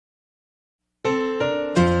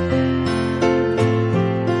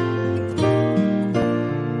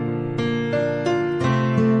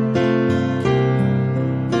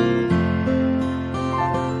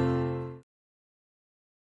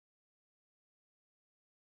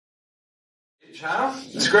Huh?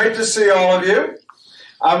 It's great to see all of you.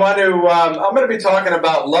 I'm going to be talking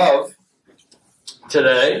about love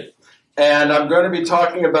today, and I'm going to be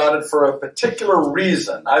talking about it for a particular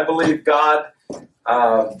reason. I believe God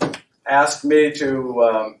asked me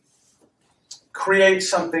to create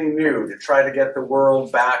something new, to try to get the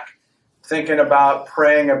world back thinking about,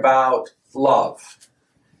 praying about love.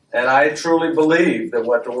 And I truly believe that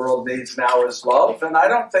what the world needs now is love, and I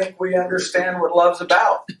don't think we understand what love's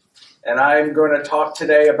about. And I'm going to talk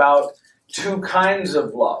today about two kinds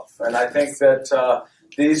of love. And I think that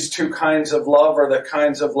these two kinds of love are the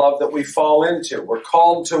kinds of love that we fall into. We're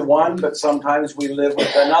called to one, but sometimes we live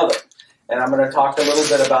with another. And I'm going to talk a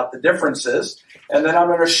little bit about the differences. And then I'm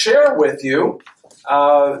going to share with you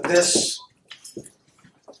this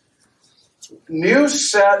new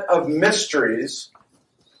set of mysteries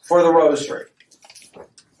for the Rosary,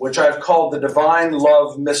 which I've called the Divine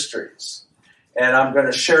Love Mysteries. And I'm going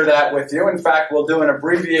to share that with you. In fact, we'll do an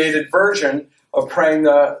abbreviated version of praying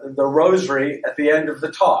the Rosary at the end of the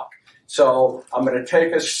talk. So I'm going to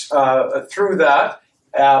take us through that.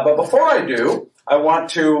 But before I do, I want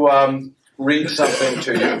to read something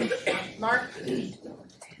to you. Mark,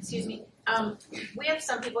 excuse me. We have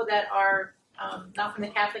some people that are not from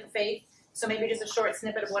the Catholic faith, so maybe just a short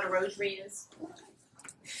snippet of what a rosary is.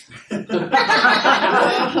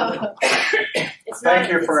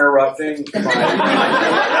 Thank you for interrupting my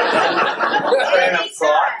train of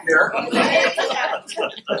thought here.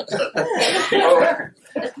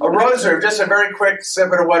 A rosary, just a very quick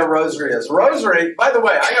snippet of what a rosary is. A rosary, by the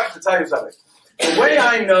way, I have to tell you something. The way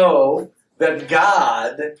I know that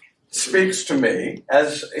God speaks to me,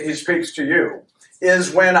 as He speaks to you,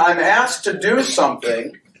 is when I'm asked to do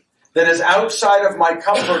something that is outside of my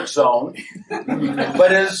comfort zone,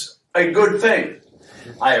 but is a good thing.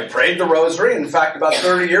 I have prayed the Rosary. In fact, about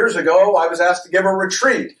 30 years ago, I was asked to give a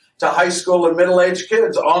retreat to high school and middle-aged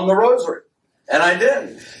kids on the Rosary. And I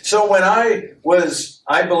did. So when I was,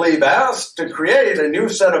 I believe, asked to create a new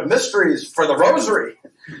set of mysteries for the Rosary,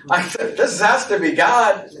 I said, this has to be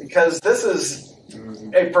God, because this is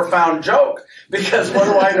a profound joke. Because what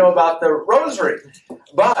do I know about the Rosary?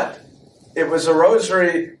 But it was a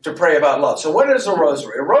rosary to pray about love. So what is a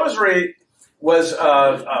rosary? A rosary was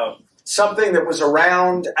something that was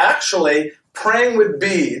around, actually, praying with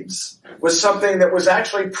beads was something that was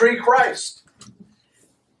actually pre-Christ.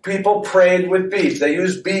 People prayed with beads. They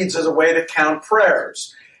used beads as a way to count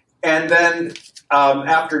prayers. And then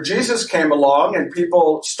after Jesus came along and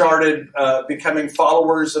people started becoming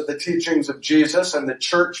followers of the teachings of Jesus and the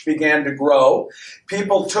church began to grow,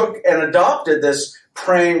 people took and adopted this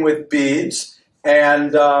praying with beads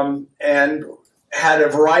and had a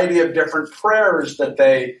variety of different prayers that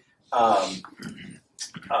they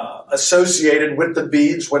associated with the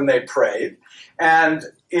beads when they prayed. And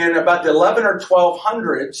in about the 11 or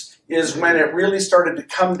 1200s is when it really started to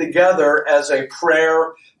come together as a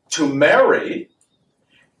prayer to Mary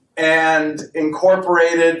and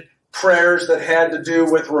incorporated prayers that had to do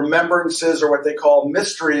with remembrances or what they call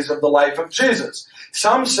mysteries of the life of Jesus.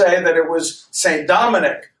 Some say that it was St.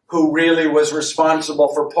 Dominic who really was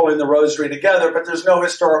responsible for pulling the Rosary together, but there's no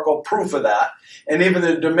historical proof of that, and even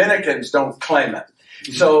the Dominicans don't claim it.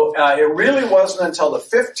 So it really wasn't until the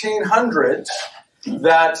 1500s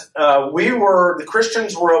that the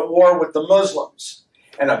Christians were at war with the Muslims.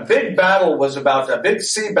 And a big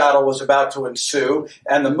sea battle was about to ensue,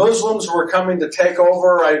 and the Muslims were coming to take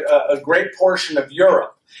over a great portion of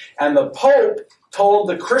Europe. And the Pope told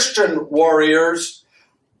the Christian warriors,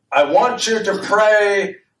 I want you to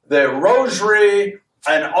pray the Rosary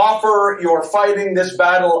and offer your fighting this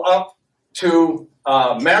battle up to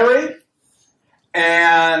Mary.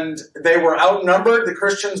 And they were outnumbered, the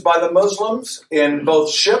Christians, by the Muslims in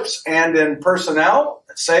both ships and in personnel,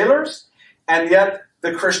 sailors, and yet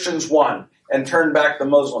the Christians won and turned back the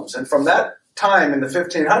Muslims. And from that time in the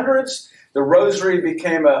 1500s, the Rosary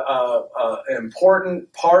became an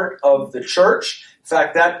important part of the church. In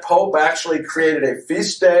fact, that Pope actually created a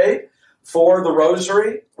feast day for the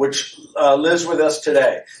Rosary, which lives with us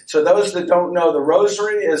today. So those that don't know, the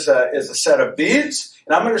Rosary is a set of beads,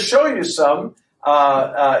 and I'm going to show you some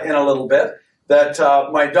in a little bit that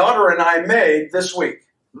my daughter and I made this week.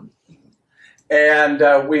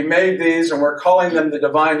 And we made these, and we're calling them the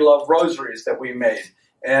Divine Love Rosaries that we made.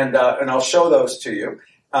 And I'll show those to you.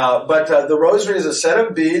 But the Rosary is a set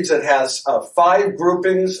of beads that has 5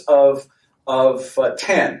 groupings of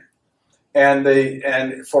 10.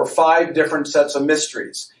 And for 5 different sets of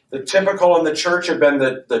mysteries. The typical in the church have been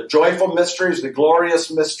the joyful mysteries, the glorious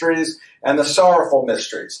mysteries, and the sorrowful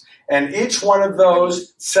mysteries. And each one of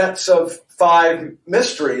those sets of 5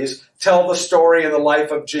 mysteries tell the story and the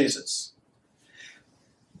life of Jesus.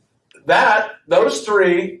 those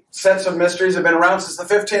three sets of mysteries have been around since the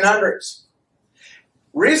 1500s.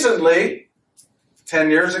 Recently, 10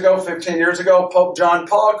 years ago, 15 years ago, Pope John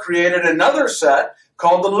Paul created another set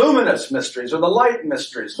called the luminous mysteries, or the light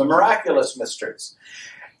mysteries, the miraculous mysteries.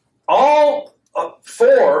 All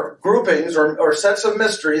four groupings or sets of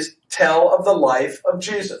mysteries tell of the life of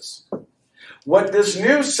Jesus. What this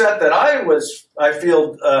new set that I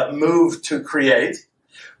feel moved to create,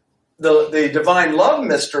 the divine love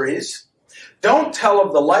mysteries, don't tell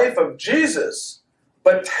of the life of Jesus,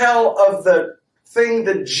 but tell of the thing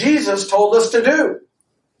that Jesus told us to do.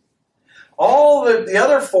 All the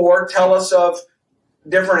other four tell us of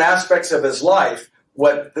different aspects of his life.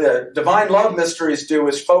 What the divine love mysteries do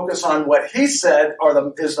is focus on what he said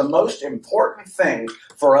is the most important thing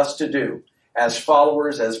for us to do as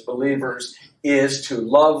followers, as believers, is to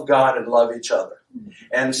love God and love each other.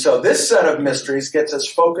 And so this set of mysteries gets us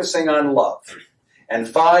focusing on love and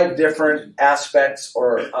 5 different aspects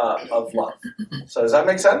of love. So does that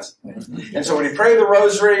make sense? And so when you pray the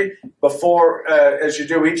rosary before, as you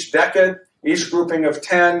do each decade, each grouping of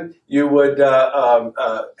 10, you would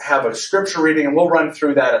have a scripture reading, and we'll run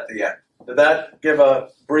through that at the end. Did that give a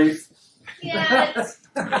brief? Yes.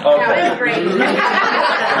 Okay. That was great.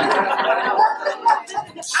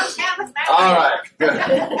 All right, good.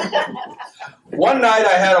 One night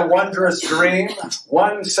I had a wondrous dream.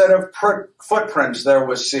 One set of footprints there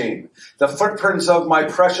was seen, the footprints of my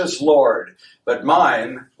precious Lord, but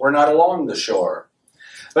mine were not along the shore.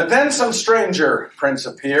 But then some stranger prints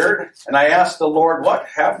appeared, and I asked the Lord, what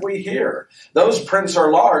have we here? Those prints are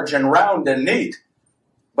large and round and neat,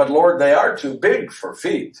 but Lord, they are too big for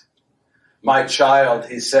feet. My child,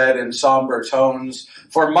 he said in somber tones,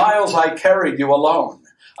 for miles I carried you alone.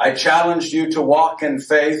 I challenged you to walk in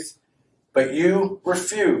faith, but you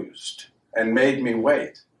refused and made me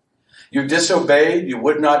wait. You disobeyed, you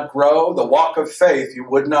would not grow, the walk of faith you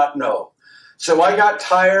would not know. So I got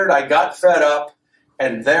tired, I got fed up,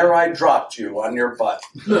 and there I dropped you on your butt.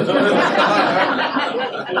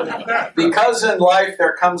 Because in life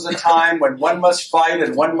there comes a time when one must fight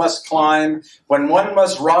and one must climb, when one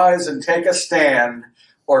must rise and take a stand,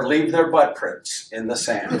 or leave their butt prints in the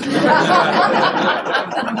sand.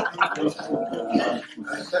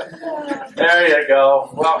 There you go.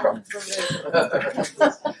 Welcome.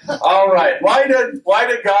 All right. Why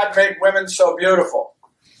did God make women so beautiful?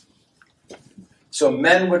 So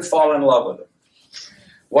men would fall in love with them.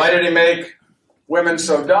 Why did he make women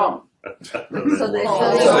so dumb? So they'd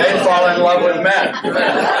fall in love with men.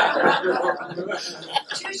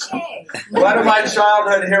 One of my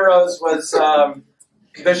childhood heroes was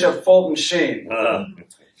Bishop Fulton Sheen.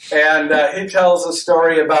 And he tells a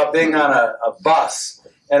story about being on a bus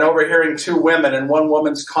and overhearing 2 women, and one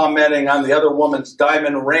woman's commenting on the other woman's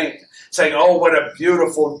diamond ring, saying, oh, what a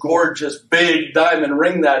beautiful, gorgeous, big diamond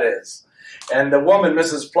ring that is. And the woman,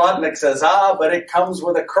 Mrs. Plotnick, says, but it comes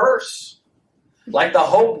with a curse. Like the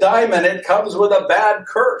Hope Diamond, it comes with a bad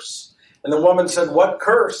curse. And the woman said, what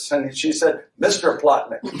curse? And she said, Mr.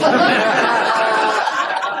 Plotnick.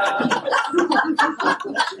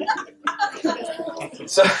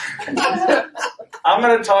 So I'm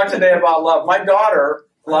going to talk today about love. My daughter,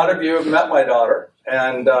 a lot of you have met my daughter,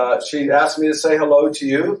 and she asked me to say hello to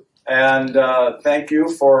you. And thank you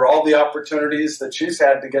for all the opportunities that she's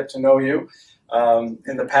had to get to know you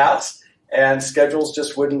in the past. And schedules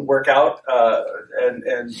just wouldn't work out,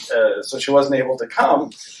 so she wasn't able to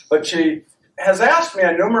come. But she has asked me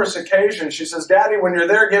on numerous occasions, she says, Daddy, when you're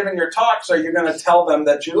there giving your talks, are you going to tell them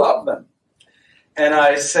that you love them? And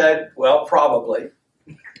I said, well, probably.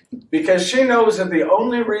 Because she knows that the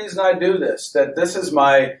only reason I do this, that this is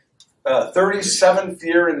my 37th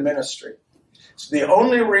year in ministry. The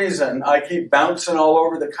only reason I keep bouncing all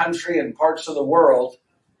over the country and parts of the world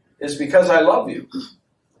is because I love you.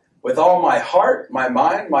 With all my heart, my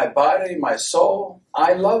mind, my body, my soul,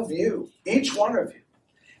 I love you, each one of you.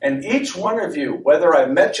 And each one of you, whether I've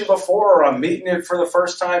met you before or I'm meeting you for the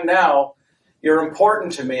first time now, you're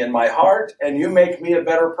important to me in my heart, and you make me a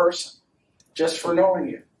better person just for knowing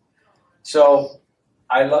you. So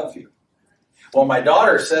I love you. Well, my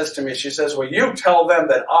daughter says to me, she says, well, you tell them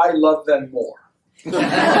that I love them more.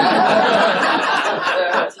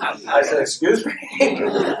 I said, excuse me?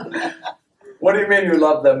 What do you mean you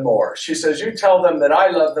love them more? She says, you tell them that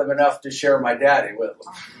I love them enough to share my daddy with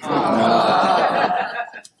them.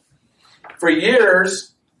 For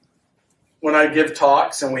years, when I give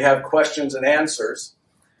talks and we have questions and answers,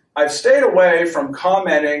 I've stayed away from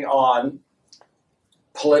commenting on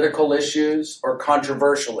political issues or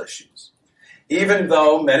controversial issues, even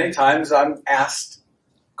though many times I'm asked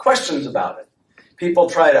questions about it. People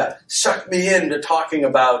try to suck me into talking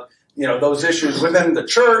about those issues within the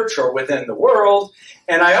church or within the world.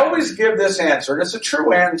 And I always give this answer, and it's a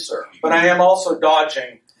true answer, but I am also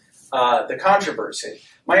dodging the controversy.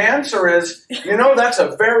 My answer is, that's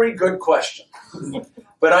a very good question.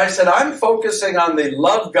 But I said, I'm focusing on the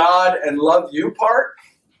love God and love you part.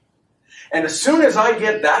 And as soon as I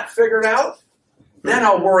get that figured out, then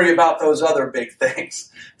I'll worry about those other big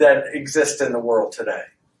things that exist in the world today.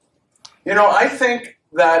 I think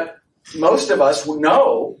that most of us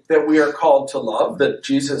know that we are called to love, that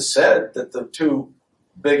Jesus said that the two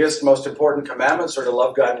biggest, most important commandments are to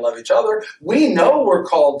love God and love each other. We know we're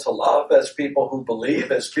called to love as people who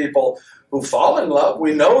believe, as people who fall in love.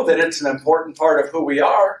 We know that it's an important part of who we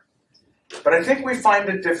are, but I think we find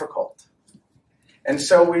it difficult. And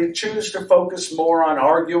so we choose to focus more on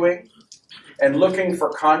arguing and looking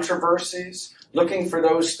for controversies, looking for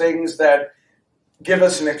those things that give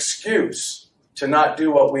us an excuse to not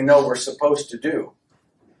do what we know we're supposed to do,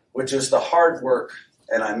 which is the hard work,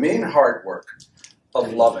 and I mean hard work,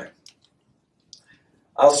 of loving.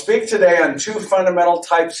 I'll speak today on two fundamental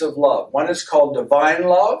types of love. One is called divine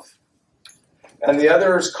love, and the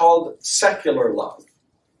other is called secular love.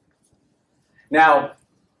 Now,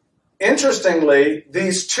 interestingly,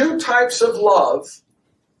 these two types of love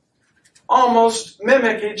almost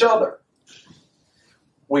mimic each other.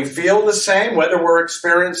 We feel the same, whether we're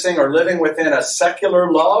experiencing or living within a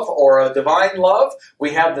secular love or a divine love.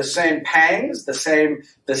 We have the same pangs, the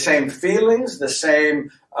same feelings, the same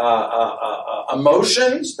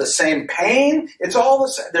emotions, the same pain. It's all the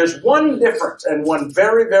same. There's one difference, and one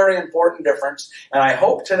very, very important difference. And I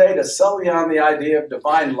hope today to sell you on the idea of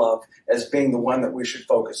divine love as being the one that we should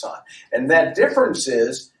focus on. And that difference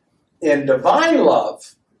is, in divine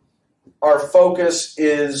love, our focus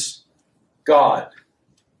is God,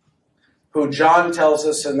 who John tells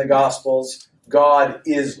us in the Gospels, God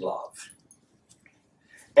is love.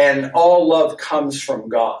 And all love comes from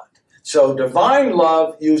God. So divine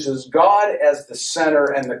love uses God as the center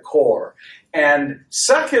and the core. And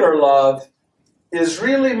secular love is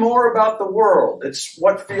really more about the world. It's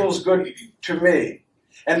what feels good to me.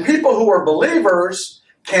 And people who are believers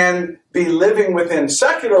can be living within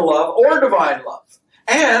secular love or divine love.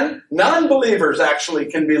 And non-believers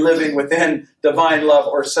actually can be living within divine love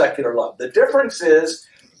or secular love. The difference is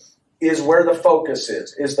where the focus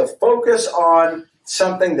is. Is the focus on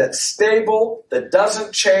something that's stable, that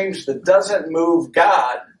doesn't change, that doesn't move,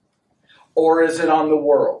 God, or is it on the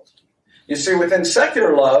world? You see, within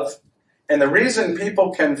secular love, and the reason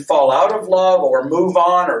people can fall out of love or move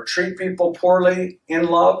on or treat people poorly in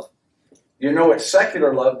love, it's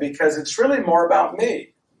secular love because it's really more about me.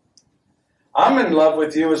 I'm in love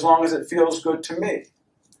with you as long as it feels good to me.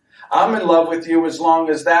 I'm in love with you as long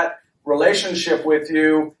as that relationship with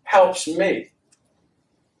you helps me.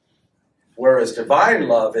 Whereas divine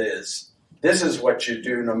love is, this is what you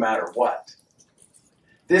do no matter what.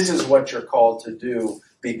 This is what you're called to do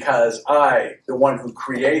because I, the one who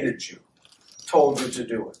created you, told you to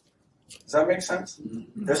do it. Does that make sense?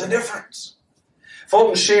 There's a difference.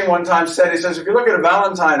 Fulton Sheen one time said, he says, if you look at a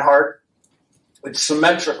Valentine heart, it's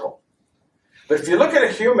symmetrical. But if you look at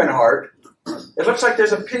a human heart, it looks like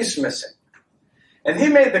there's a piece missing. And he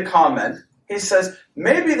made the comment, he says,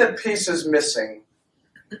 maybe the piece is missing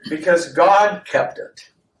because God kept it.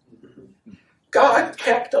 God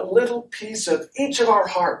kept a little piece of each of our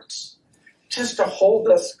hearts just to hold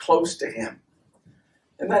us close to Him.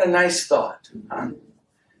 Isn't that a nice thought? Huh?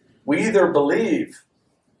 We either believe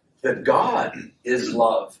that God is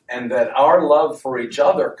love and that our love for each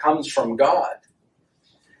other comes from God,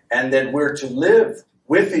 and that we're to live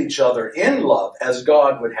with each other in love as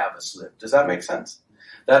God would have us live. Does that make sense?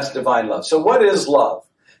 That's divine love. So what is love?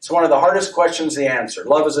 It's one of the hardest questions to answer.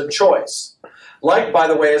 Love is a choice. Like, by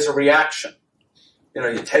the way, is a reaction.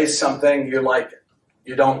 You taste something, you like it.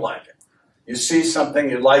 You don't like it. You see something,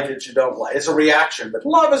 you like it, you don't like it. It's a reaction. But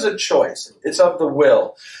love is a choice. It's of the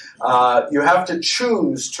will. You have to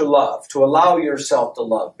choose to love, to allow yourself to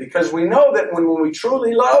love. Because we know that when we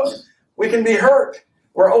truly love, we can be hurt.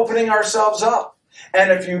 We're opening ourselves up.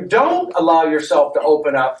 And if you don't allow yourself to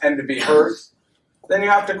open up and to be hurt, then you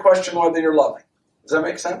have to question whether you're loving. Does that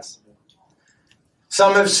make sense?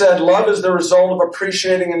 Some have said love is the result of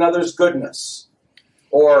appreciating another's goodness.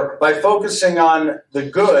 Or by focusing on the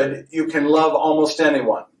good, you can love almost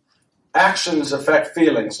anyone. Actions affect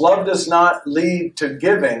feelings. Love does not lead to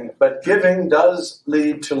giving, but giving does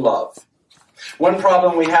lead to love. One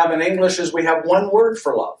problem we have in English is we have one word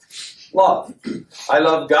for love. Love. I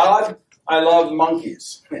love God. I love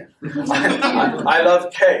monkeys. I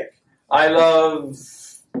love cake. I love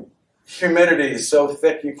humidity so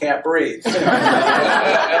thick you can't breathe. We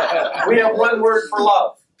have one word for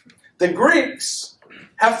love. The Greeks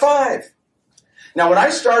have 5. Now, when I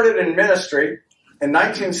started in ministry in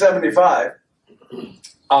 1975,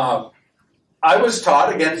 I was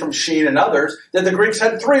taught, again from Sheen and others, that the Greeks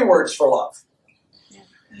had 3 words for love.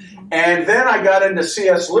 And then I got into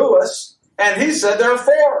C.S. Lewis, and he said there are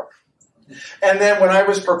 4. And then when I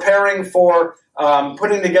was preparing for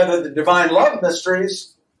putting together the Divine Love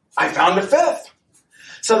Mysteries, I found a 5th.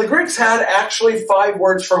 So the Greeks had actually 5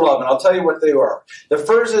 words for love, and I'll tell you what they were. The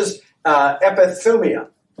first is epithumia,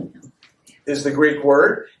 is the Greek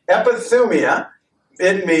word. Epithumia,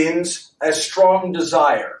 it means a strong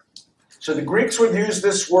desire. So the Greeks would use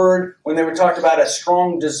this word when they would talk about a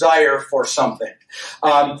strong desire for something.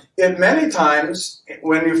 Many times,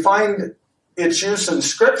 when you find its use in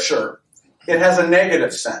Scripture, it has a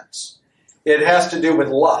negative sense. It has to do with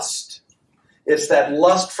lust. It's that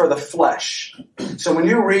lust for the flesh. So when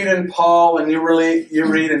you read in Paul and you read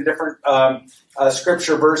in different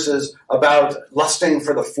Scripture verses about lusting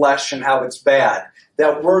for the flesh and how it's bad,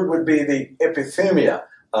 that word would be the epithumia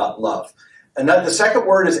love. And the second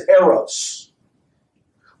word is eros,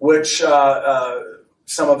 which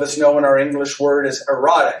some of us know in our English word is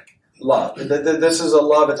erotic love. This is a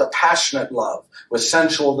love, it's a passionate love with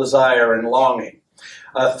sensual desire and longing.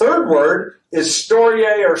 Third word is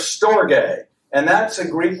storge or storge, and that's a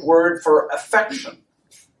Greek word for affection.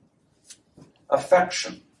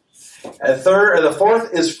 Affection. And the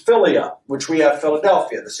fourth is philia, which we have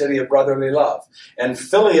Philadelphia, the city of brotherly love. And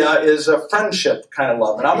philia is a friendship kind of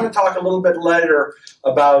love. And I'm going to talk a little bit later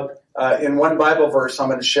about, in one Bible verse I'm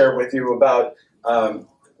going to share with you about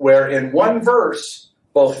where in one verse,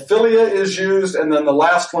 both philia is used, and then the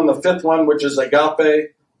last one, the 5th one, which is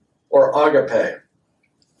agape or agape,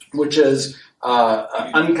 which is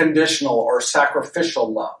unconditional or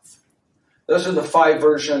sacrificial love. Those are the 5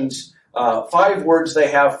 versions, 5 words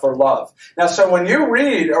they have for love. Now, so when you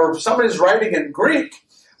read, or somebody's writing in Greek,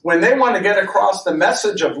 when they want to get across the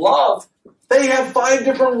message of love, they have 5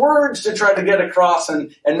 different words to try to get across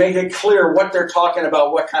and make it clear what they're talking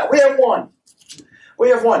about, what kind. We have one. We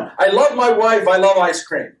have one. I love my wife, I love ice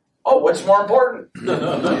cream. Oh, what's more important?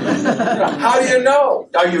 How do you know?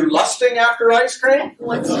 Are you lusting after ice cream?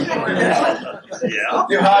 What's important? Yeah.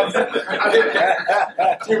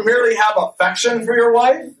 Do you merely have affection for your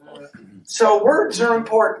wife? So words are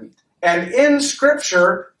important. And in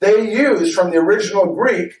Scripture, they use, from the original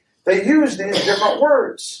Greek, they use these different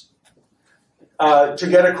words to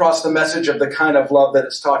get across the message of the kind of love that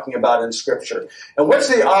it's talking about in Scripture. And what's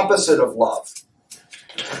the opposite of love?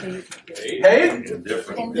 Hate?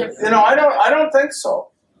 You know, I don't think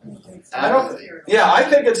so. I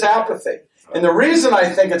think it's apathy. And the reason I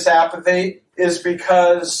think it's apathy is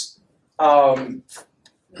because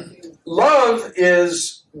love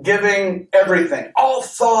is giving everything. All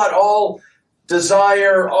thought, all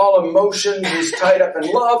desire, all emotions is tied up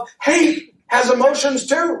in love. Hate has emotions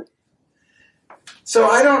too. So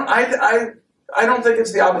I don't think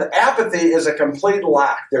it's the opposite. Apathy is a complete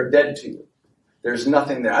lack. They're dead to you. There's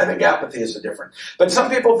nothing there. I think apathy is different. But some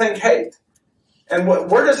people think hate. And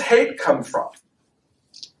where does hate come from?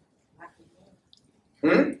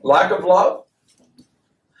 Lack of love?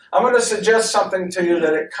 I'm going to suggest something to you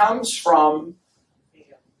that it comes from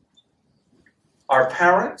our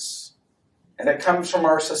parents and it comes from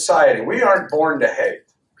our society. We aren't born to hate.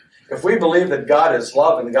 If we believe that God is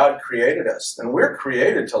love and God created us, then we're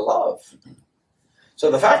created to love. So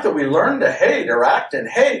the fact that we learn to hate or act in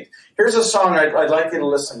hate, here's a song I'd like you to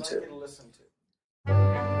listen to.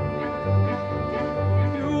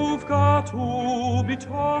 You've got to be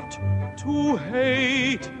taught to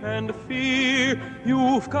hate and fear.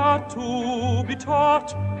 You've got to be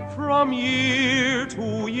taught from year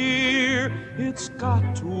to year. It's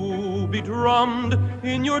got to be drummed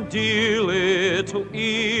in your dear little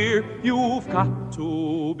ear. You've got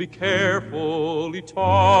to be carefully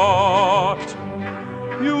taught.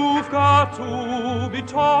 You've got to be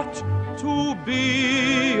taught to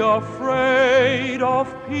be afraid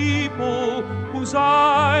of people whose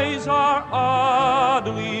eyes are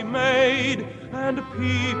oddly made, and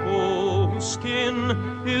people whose skin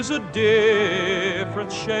is a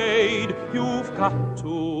different shade. You've got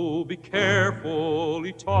to be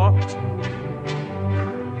carefully taught.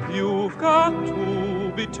 You've got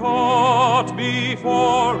to be taught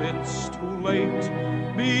before it's too late,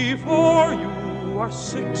 before you are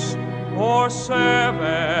 6 or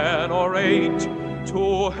 7 or 8,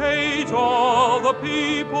 to hate all the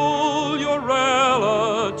people your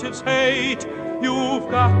relatives hate. You've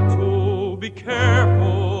got to be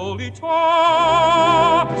carefully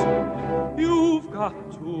taught. You've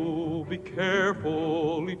got to be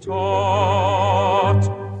carefully taught.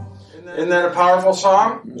 And Isn't that a powerful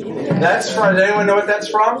song? That's from, does anyone know what that's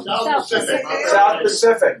from? South Pacific. South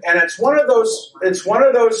Pacific. And it's one of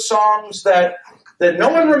those songs that no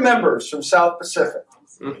one remembers from South Pacific.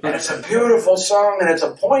 And it's a beautiful song and it's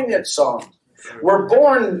a poignant song. We're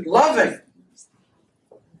born loving,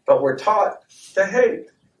 but we're taught to hate.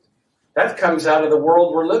 That comes out of the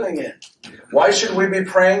world we're living in. Why should we be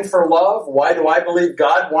praying for love? Why do I believe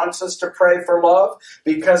God wants us to pray for love?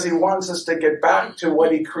 Because he wants us to get back to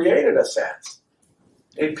what he created us as,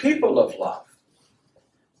 a people of love.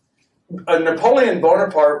 Napoleon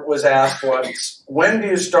Bonaparte was asked once, when do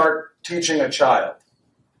you start teaching a child?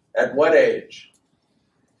 At what age?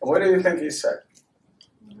 And what do you think he said?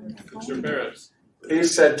 It's your parents. He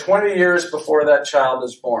said 20 years before that child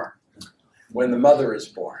is born, when the mother is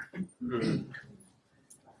born.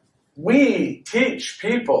 We teach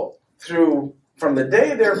people from the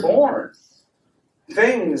day they're born,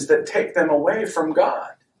 things that take them away from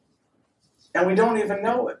God. And we don't even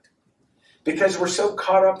know it. Because we're so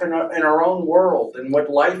caught up in our own world and what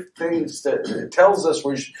life thinks that it tells us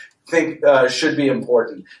we think should be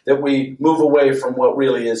important, that we move away from what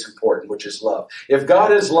really is important, which is love. If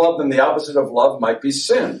God is love, then the opposite of love might be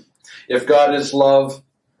sin. If God is love,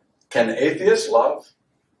 can atheists love?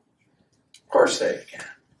 Of course they can.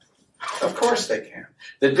 Of course they can.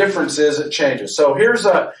 The difference is it changes. So here's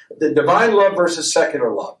the divine love versus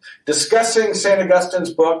secular love. Discussing St.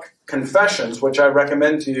 Augustine's book, Confessions, which I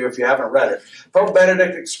recommend to you if you haven't read it, Pope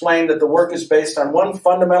Benedict explained that the work is based on one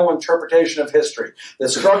fundamental interpretation of history, the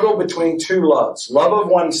struggle between two loves, love of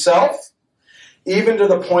oneself, even to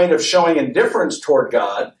the point of showing indifference toward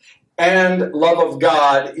God, and love of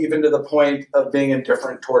God, even to the point of being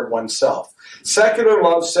indifferent toward oneself. Secular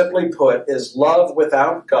love, simply put, is love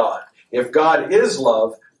without God. If God is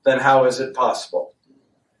love, then how is it possible?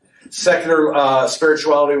 Secular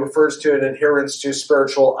spirituality refers to an adherence to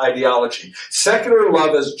spiritual ideology. Secular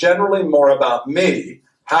love is generally more about me.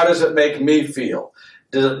 How does it make me feel?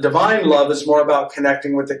 Divine love is more about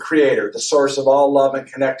connecting with the Creator, the source of all love,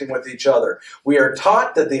 and connecting with each other. We are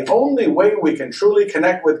taught that the only way we can truly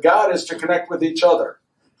connect with God is to connect with each other.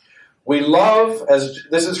 We love, as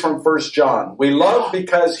this is from 1 John, we love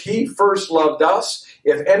because he first loved us.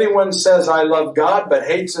 If anyone says, I love God, but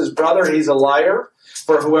hates his brother, he's a liar.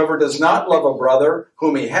 For whoever does not love a brother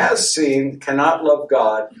whom he has seen cannot love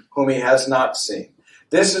God whom he has not seen.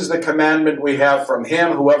 This is the commandment we have from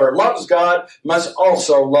him. Whoever loves God must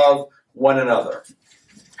also love one another.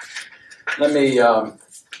 Let me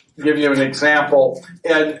give you an example.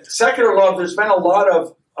 In secular love, there's been a lot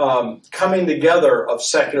of coming together of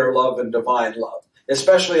secular love and divine love,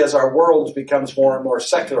 especially as our world becomes more and more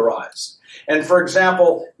secularized. And for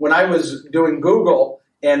example, when I was doing Google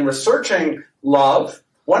and researching love,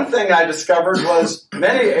 one thing I discovered was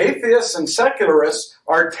many atheists and secularists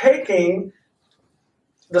are taking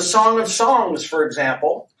the Song of Songs, for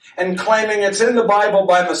example, and claiming it's in the Bible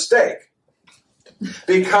by mistake.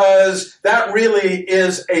 Because that really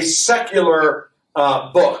is a secular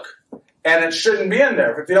book. And it shouldn't be in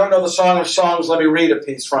there. If you don't know the Song of Songs, let me read a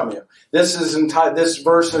piece from you. This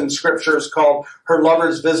verse in Scripture is called Her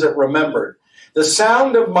Lover's Visit Remembered. The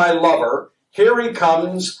sound of my lover, here he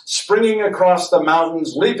comes, springing across the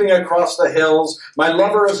mountains, leaping across the hills. My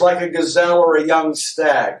lover is like a gazelle or a young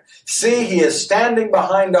stag. See, he is standing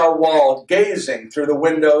behind our wall, gazing through the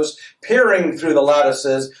windows, peering through the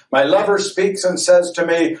lattices. My lover speaks and says to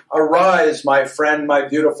me, arise, my friend, my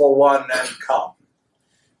beautiful one, and come.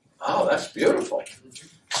 Oh, that's beautiful.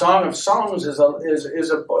 Song of Songs is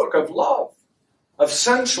a book of love, of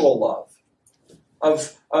sensual love,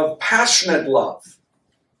 of passionate love.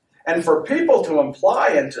 And for people to imply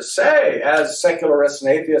and to say, as secularists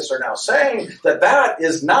and atheists are now saying, that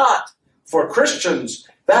is not for Christians,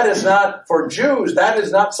 that is not for Jews, that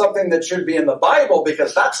is not something that should be in the Bible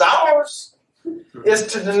because that's ours, is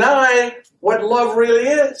to deny what love really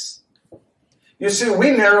is. You see,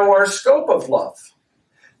 we narrow our scope of love.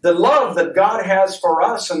 The love that God has for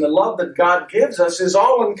us and the love that God gives us is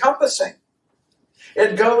all-encompassing.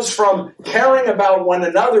 It goes from caring about one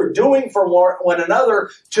another, doing for one another,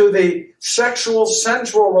 to the sexual,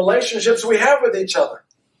 sensual relationships we have with each other.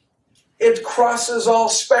 It crosses all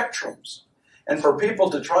spectrums. And for people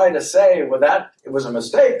to try to say, well, that it was a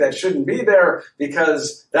mistake, that shouldn't be there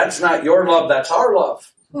because that's not your love, that's our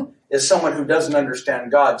love, is someone who doesn't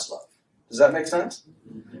understand God's love. Does that make sense?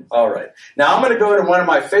 All right. Now I'm going to go to one of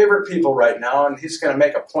my favorite people right now, and he's going to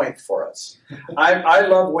make a point for us. I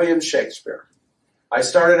love William Shakespeare. I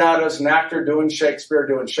started out as an actor doing Shakespeare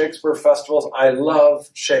festivals. I love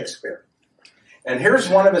Shakespeare. And here's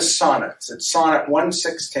one of his sonnets. It's sonnet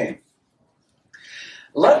 116.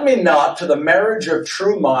 Let me not to the marriage of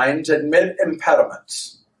true minds admit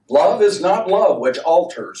impediments. Love is not love which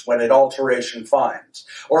alters when it alteration finds,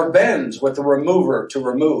 or bends with the remover to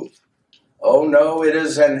remove. Oh no, it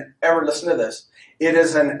is an ever, listen to this, it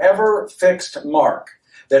is an ever fixed mark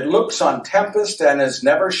that looks on tempest and is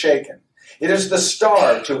never shaken. It is the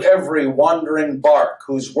star to every wandering bark,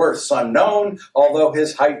 whose worth's unknown, although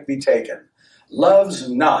his height be taken. Love's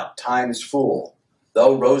not time's fool,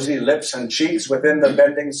 though rosy lips and cheeks within the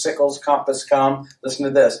bending sickle's compass come. Listen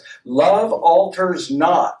to this. Love alters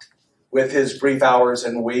not with his brief hours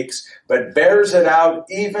and weeks, but bears it out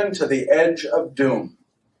even to the edge of doom.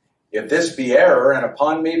 If this be error, and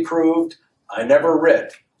upon me proved, I never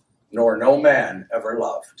writ, nor no man ever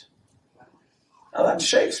loved. Now that's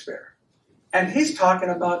Shakespeare. And he's talking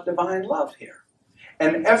about divine love here.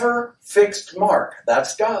 An ever fixed mark,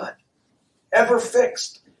 that's God. Ever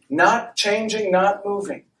fixed, not changing, not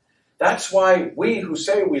moving. That's why we who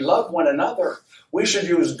say we love one another, we should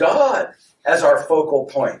use God as our focal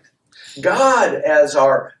point. God as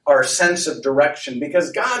our sense of direction,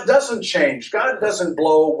 because God doesn't change. God doesn't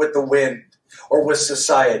blow with the wind or with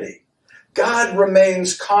society. God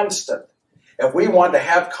remains constant. If we want to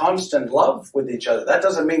have constant love with each other, that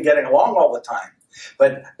doesn't mean getting along all the time,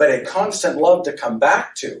 but a constant love to come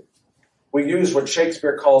back to. We use what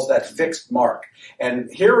Shakespeare calls that fixed mark. And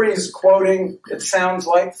here he's quoting, it sounds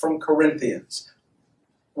like, from Corinthians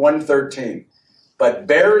 1:13. But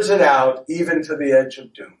bears it out even to the edge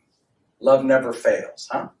of doom. Love never fails,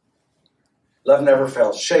 huh? Love never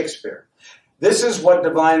fails. Shakespeare. This is what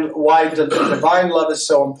divine love is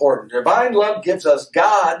so important. Divine love gives us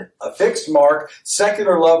God, a fixed mark.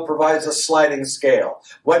 Secular love provides a sliding scale.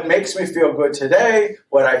 What makes me feel good today,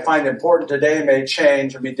 what I find important today may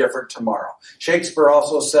change and be different tomorrow. Shakespeare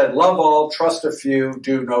also said, love all, trust a few,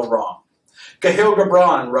 do no wrong. Cahill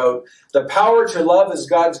Gibran wrote, the power to love is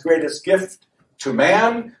God's greatest gift to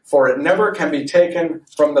man, for it never can be taken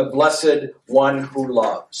from the blessed one who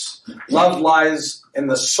loves. Love lies in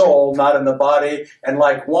the soul, not in the body, and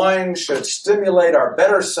like wine should stimulate our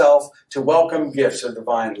better self to welcome gifts of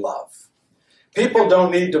divine love. People don't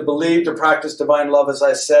need to believe to practice divine love, as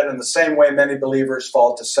I said, in the same way many believers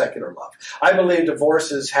fall to secular love. I believe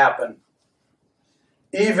divorces happen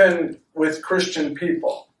even with Christian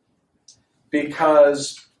people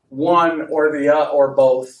because one or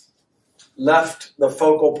both left the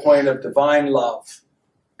focal point of divine love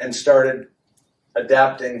and started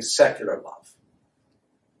adapting secular love.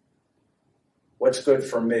 What's good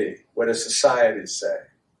for me? What does society say?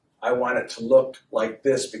 I want it to look like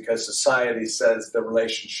this because society says the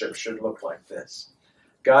relationship should look like this.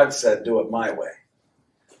 God said, do it my way.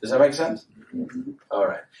 Does that make sense? Mm-hmm. All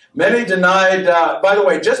right. Many denied, by the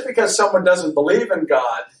way, just because someone doesn't believe in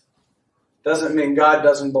God doesn't mean God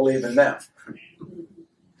doesn't believe in them.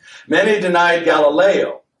 Many denied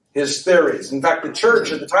Galileo, his theories. In fact, the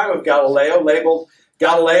church at the time of Galileo labeled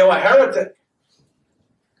Galileo a heretic.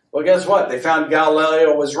 Well, guess what? They found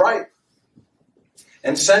Galileo was right.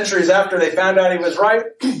 And centuries after they found out he was right,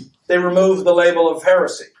 they removed the label of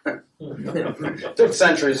heresy. It took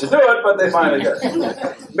centuries to do it, but they finally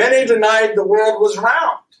did. Many denied the world was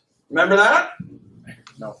round. Remember that?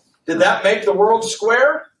 No. Did that make the world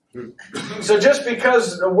square? So just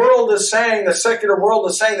because the world is saying, the secular world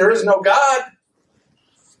is saying there is no God,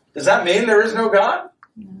 does that mean there is no God?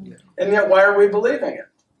 And yet why are we believing it?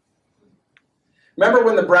 Remember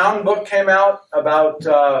when the Brown book came out about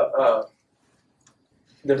Da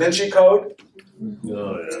Vinci Code?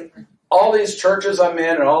 Oh, yeah. All these churches I'm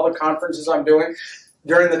in and all the conferences I'm doing,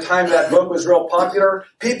 during the time that book was real popular,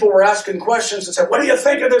 people were asking questions and said, what do you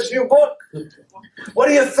think of this new book? What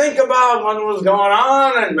do you think about what was going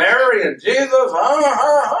on and Mary and Jesus?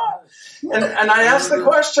 And I asked the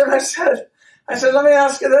question, I said, let me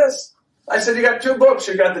ask you this. I said, you got two books.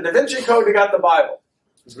 You got the Da Vinci Code, you got the Bible.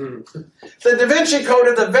 The Da Vinci Code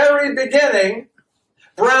at the very beginning,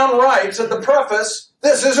 Brown writes at the preface,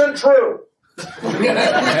 this isn't true.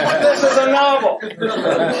 This is a novel.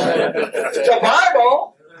 The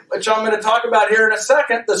Bible, which I'm going to talk about here in a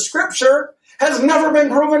second, the scripture has never been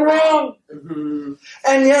proven wrong.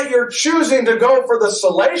 And yet you're choosing to go for the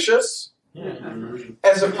salacious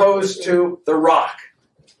as opposed to the rock,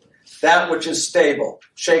 that which is stable,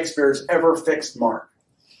 Shakespeare's ever fixed mark.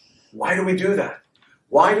 Why do we do that?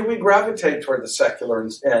 Why do we gravitate toward the secular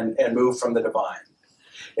and move from the divine?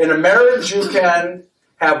 In a marriage, you can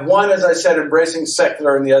have one, as I said, embracing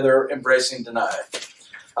secular and the other embracing denial.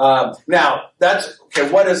 Now, that's, okay,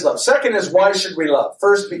 what is love? Second is, why should we love?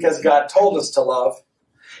 First, because God told us to love.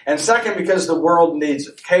 And second, because the world needs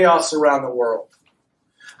it. Chaos around the world.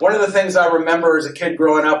 One of the things I remember as a kid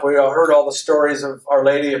growing up, we all heard all the stories of Our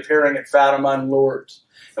Lady appearing at Fatima and Lourdes.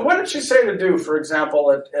 And what did she say to do, for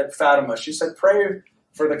example, at Fatima? She said, pray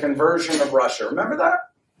for the conversion of Russia. Remember that?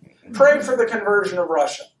 Pray for the conversion of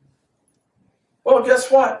Russia. Well, guess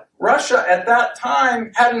what? Russia at that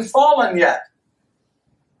time hadn't fallen yet.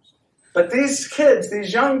 But these kids,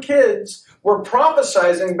 these young kids, were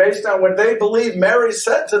prophesizing based on what they believed Mary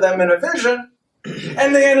said to them in a vision,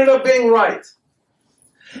 and they ended up being right.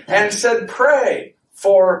 And said, pray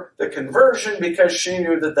for the conversion, because she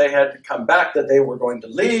knew that they had to come back, that they were going to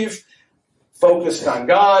leave, focused on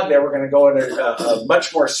God. They were going to go into a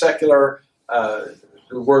much more secular, the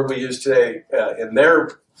word we use today in their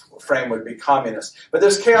frame would be communist. But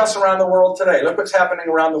there's chaos around the world today. Look what's happening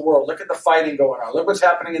around the world. Look at the fighting going on. Look what's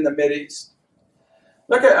happening in the Mideast.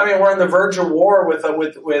 Look at, we're on the verge of war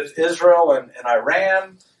with Israel and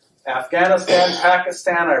Iran, Afghanistan,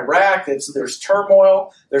 Pakistan, Iraq. There's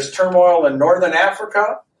turmoil. There's turmoil in Northern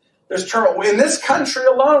Africa. There's turmoil. In this country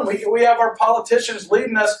alone, we have our politicians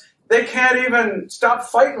leading us. They can't even stop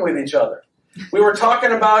fighting with each other. We were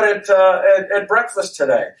talking about it at breakfast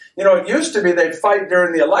today. It used to be they'd fight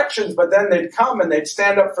during the elections, but then they'd come and they'd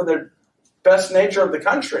stand up for the best nature of the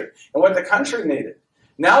country and what the country needed.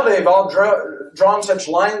 Now they've all drawn such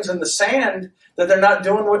lines in the sand that they're not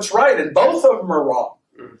doing what's right, and both of them are wrong.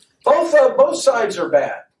 Both sides are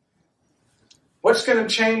bad. What's going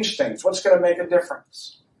to change things? What's going to make a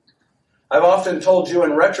difference? I've often told you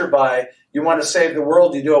in Retrouvaille, you want to save the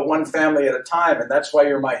world, you do it one family at a time, and that's why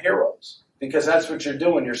you're my heroes. Because that's what you're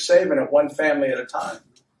doing. You're saving it one family at a time.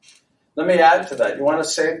 Let me add to that. You want to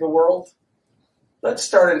save the world? Let's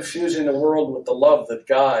start infusing the world with the love that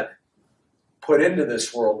God put into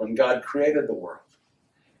this world when God created the world.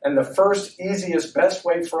 And the first, easiest, best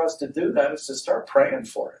way for us to do that is to start praying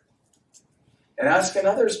for it. And asking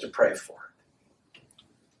others to pray for it.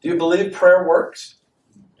 Do you believe prayer works?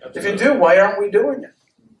 If you do, why aren't we doing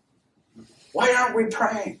it? Why aren't we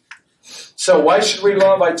praying? So why should we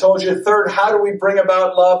love? I told you. Third, how do we bring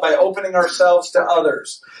about love? By opening ourselves to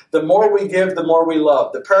others. The more we give, the more we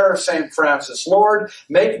love. The prayer of St. Francis. Lord,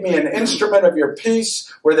 make me an instrument of your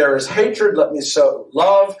peace. Where there is hatred, let me sow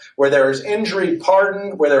love. Where there is injury,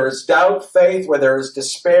 pardon. Where there is doubt, faith. Where there is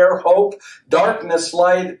despair, hope. Darkness,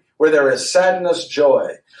 light. Where there is sadness,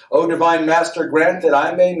 joy. O divine Master, grant that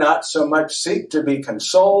I may not so much seek to be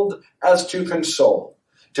consoled as to console.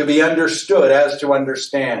 To be understood as to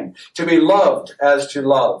understand, to be loved as to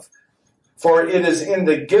love. For it is in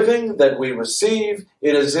the giving that we receive,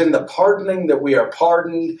 it is in the pardoning that we are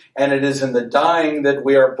pardoned, and it is in the dying that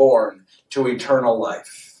we are born to eternal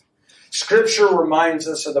life. Scripture reminds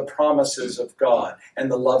us of the promises of God and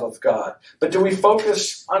the love of God. But do we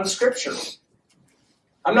focus on Scripture?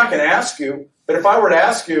 I'm not going to ask you, but if I were to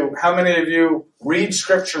ask you how many of you read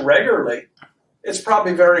Scripture regularly, it's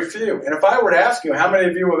probably very few. And if I were to ask you how many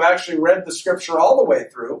of you have actually read the Scripture all the way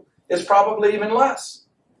through, it's probably even less.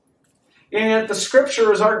 And yet the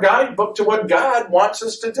Scripture is our guidebook to what God wants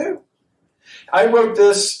us to do. I wrote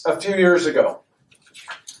this a few years ago,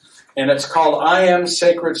 and it's called I Am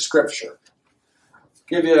Sacred Scripture.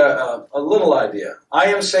 Give you a little idea. I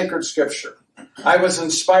am sacred Scripture. I was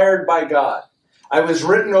inspired by God. I was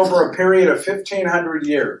written over a period of 1,500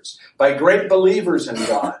 years by great believers in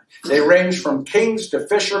God. They range from kings to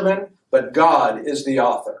fishermen, but God is the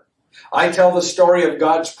author. I tell the story of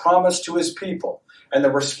God's promise to his people and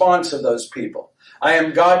the response of those people. I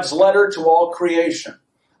am God's letter to all creation.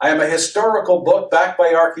 I am a historical book backed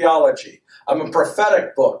by archaeology. I'm a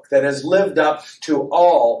prophetic book that has lived up to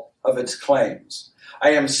all of its claims. I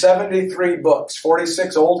am 73 books,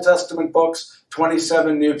 46 Old Testament books,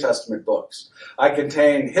 27 New Testament books. I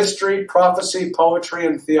contain history, prophecy, poetry,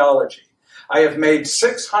 and theology. I have made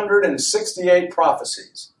 668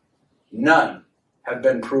 prophecies. None have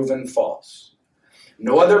been proven false.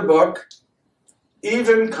 No other book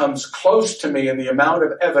even comes close to me in the amount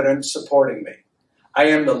of evidence supporting me. I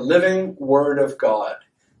am the living Word of God.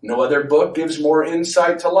 No other book gives more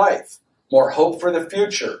insight to life, more hope for the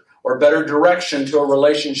future, or better direction to a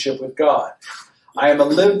relationship with God. I am a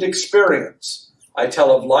lived experience. I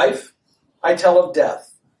tell of life. I tell of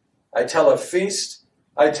death. I tell of feast.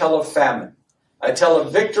 I tell of famine. I tell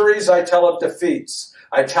of victories. I tell of defeats.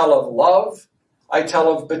 I tell of love. I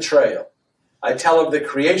tell of betrayal. I tell of the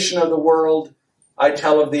creation of the world. I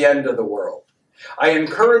tell of the end of the world. I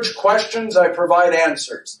encourage questions. I provide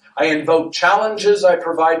answers. I invoke challenges. I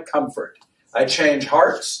provide comfort. I change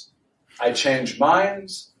hearts. I change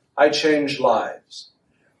minds. I change lives.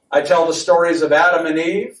 I tell the stories of Adam and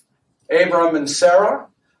Eve, Abram and Sarah.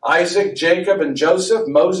 Isaac, Jacob, and Joseph,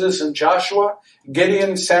 Moses and Joshua,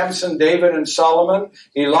 Gideon, Samson, David, and Solomon,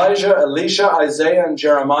 Elijah, Elisha, Isaiah, and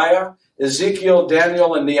Jeremiah, Ezekiel,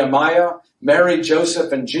 Daniel, and Nehemiah, Mary,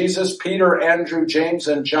 Joseph, and Jesus, Peter, Andrew, James,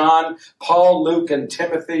 and John, Paul, Luke, and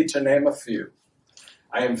Timothy, to name a few.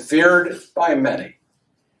 I am feared by many,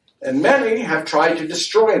 and many have tried to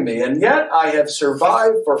destroy me, and yet I have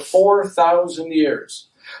survived for 4,000 years.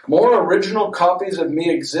 More original copies of me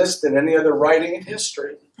exist than any other writing in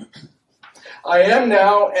history. I am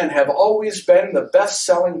now and have always been the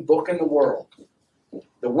best-selling book in the world.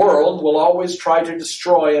 The world will always try to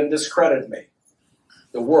destroy and discredit me.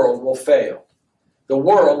 The world will fail. The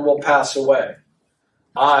world will pass away.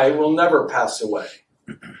 I will never pass away.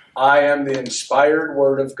 I am the inspired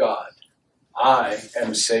Word of God. I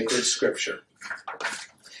am sacred Scripture.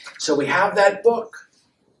 So we have that book.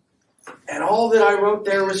 And all that I wrote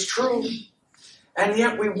there is true. And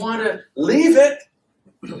yet we want to leave it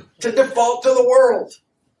to default to the world.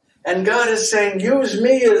 And God is saying, use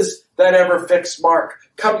me as that ever-fixed mark.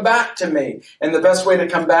 Come back to me. And the best way to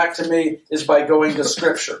come back to me is by going to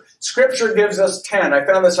Scripture. Scripture gives us 10. I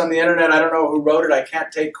found this on the internet. I don't know who wrote it. I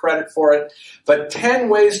can't take credit for it. But 10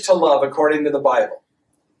 ways to love according to the Bible.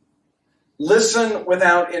 Listen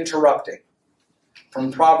without interrupting.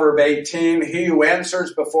 From Proverb 18, he who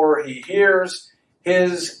answers before he hears,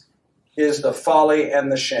 his is the folly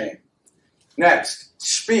and the shame. Next,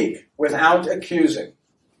 speak without accusing.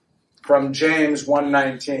 From James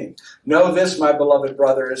 1:19. Know this, my beloved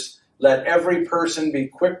brothers, let every person be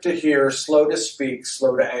quick to hear, slow to speak,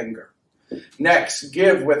 slow to anger. Next,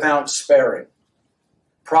 give without sparing.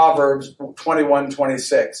 Proverbs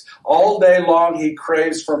 21:26. All day long he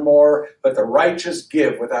craves for more, but the righteous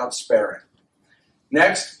give without sparing.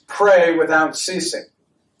 Next, pray without ceasing.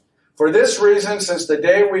 For this reason, since the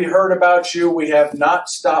day we heard about you, we have not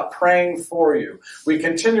stopped praying for you. We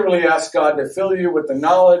continually ask God to fill you with the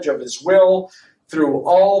knowledge of his will through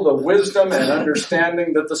all the wisdom and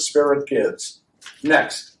understanding that the Spirit gives.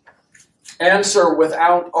 Next, answer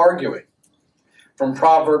without arguing. From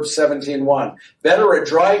Proverbs 17:1. Better a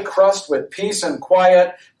dry crust with peace and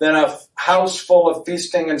quiet than a house full of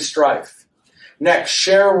feasting and strife. Next,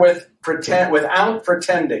 share without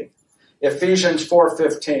pretending. Ephesians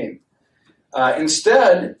 4:15.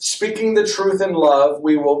 Instead, speaking the truth in love,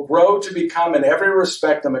 we will grow to become in every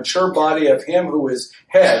respect the mature body of him who is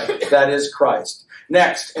head, that is Christ.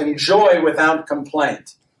 Next, enjoy without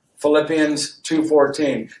complaint. Philippians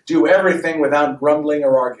 2:14. Do everything without grumbling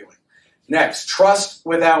or arguing. Next, trust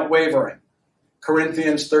without wavering.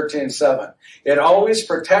 Corinthians 13:7. It always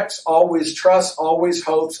protects, always trusts, always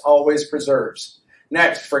hopes, always preserves.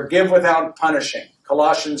 Next, forgive without punishing.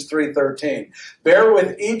 Colossians 3:13. Bear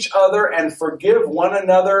with each other and forgive one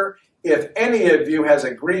another. If any of you has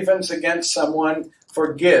a grievance against someone,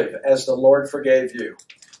 forgive as the Lord forgave you.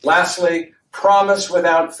 Lastly, promise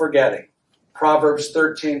without forgetting. Proverbs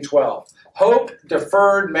 13:12. Hope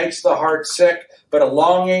deferred makes the heart sick, but a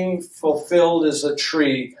longing fulfilled is a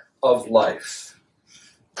tree of life.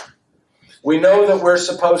 We know that we're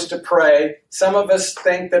supposed to pray. Some of us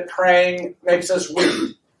think that praying makes us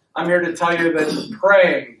weak. I'm here to tell you that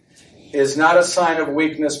praying is not a sign of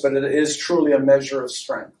weakness, but it is truly a measure of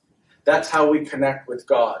strength. That's how we connect with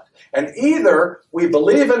God. And either we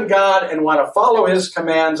believe in God and want to follow his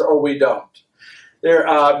commands, or we don't.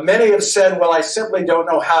 Many have said, well, I simply don't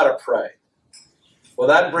know how to pray. Well,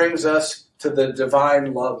 that brings us to the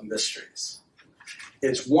divine love mysteries.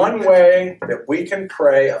 It's one way that we can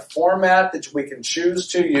pray, a format that we can choose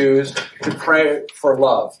to use to pray for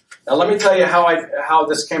love. Now, let me tell you how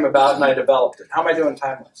this came about and I developed it. How am I doing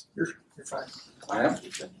time-wise? You're fine. I am?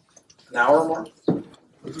 An hour or more?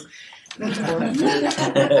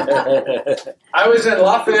 I was in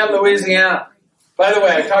Lafayette, Louisiana. By the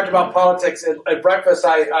way, I talked about politics. At breakfast,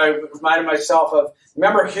 I reminded myself of,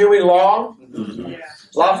 remember Huey Long? Yeah.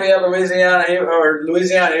 Lafayette, Louisiana, he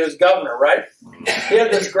was governor, right? He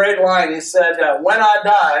had this great line. He said, when I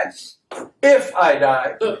die, if I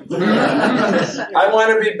die, I want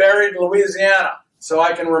to be buried in Louisiana so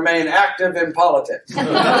I can remain active in politics.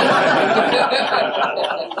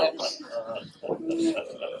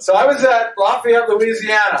 So I was at Lafayette,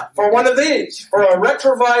 Louisiana for one of these, for a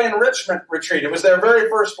Retrouvaille enrichment retreat. It was their very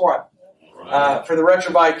first one for the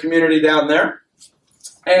Retrouvaille community down there.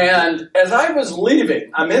 And as I was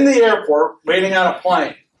leaving, I'm in the airport waiting on a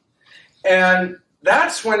plane. And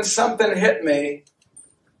that's when something hit me.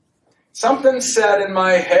 Something said in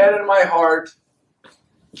my head and my heart,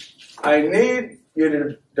 I need you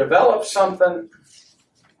to develop something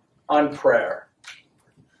on prayer.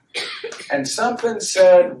 And something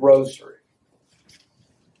said rosary.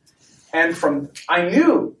 And I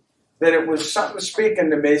knew that it was something speaking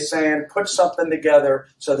to me saying, put something together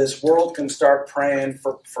so this world can start praying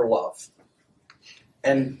for love.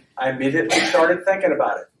 And I immediately started thinking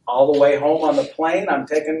about it. All the way home on the plane, I'm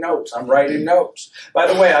taking notes. I'm writing notes.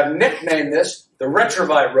 By the way, I've nicknamed this the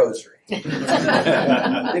Retrouvaille Rosary.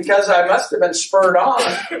 Because I must have been spurred on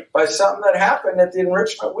by something that happened at the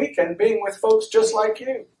enrichment weekend, being with folks just like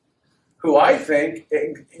you, who I think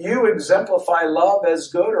you exemplify love as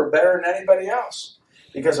good or better than anybody else.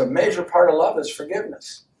 Because a major part of love is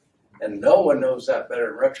forgiveness. And no one knows that better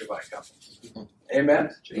than Retrouvaille couples. Amen?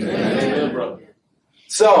 Amen, brother.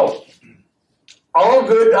 So, all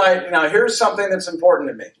good, now here's something that's important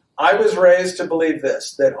to me. I was raised to believe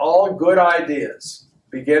this, that all good ideas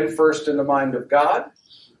begin first in the mind of God.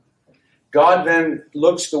 God then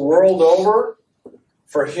looks the world over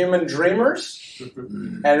for human dreamers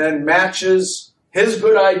and then matches his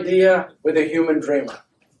good idea with a human dreamer.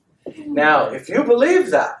 Now, if you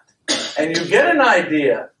believe that and you get an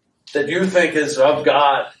idea that you think is of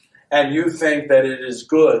God and you think that it is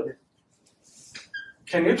good,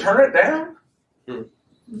 can you turn it down?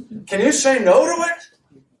 Can you say no to it?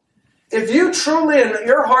 If you truly in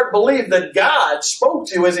your heart believe that God spoke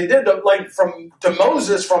to you as he did to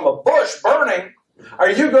Moses from a bush burning,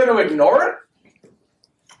 are you going to ignore it?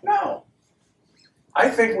 No. I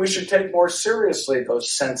think we should take more seriously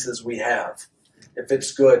those senses we have, if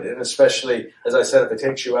it's good, and especially, as I said, if it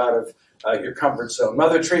takes you out of your comfort zone.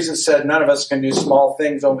 Mother Teresa said, none of us can do small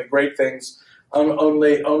things, only great things,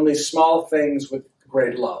 only small things with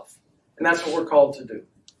great love. And that's what we're called to do.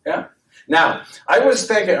 Yeah? Now, I was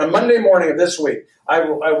thinking, on Monday morning of this week, I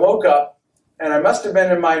woke up, and I must have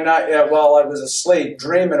been in my night, while I was asleep,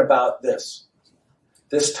 dreaming about this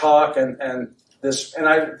talk and this, and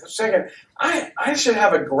I was thinking, I should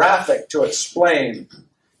have a graphic to explain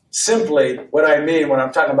simply what I mean when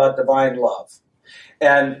I'm talking about divine love.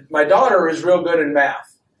 And my daughter is real good in math.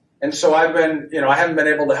 And so I haven't been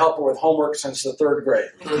able to help her with homework since the 3rd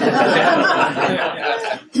grade.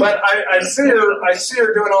 But I see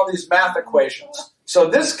her doing all these math equations. So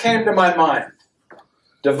this came to my mind.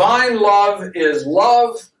 Divine love is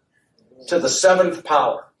love to the 7th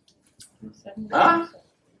power. Huh?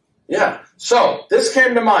 Yeah. So this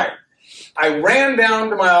came to mind. I ran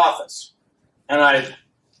down to my office and I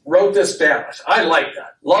wrote this down. I like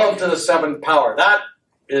that. Love to the 7th power. That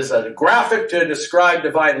is a graphic to describe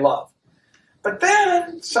divine love. But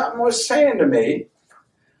then something was saying to me,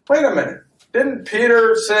 wait a minute, didn't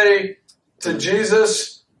Peter say to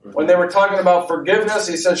Jesus when they were talking about forgiveness,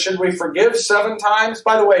 he said, should we forgive 7 times?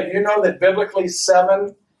 By the way, do you know that biblically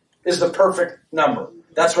 7 is the perfect number?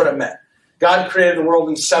 That's what it meant. God created the world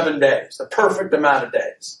in 7 days, the perfect amount of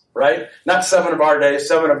days, right? Not 7 of our days,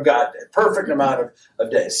 7 of God's days, perfect amount of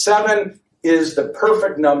days. 7 is the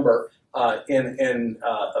perfect number in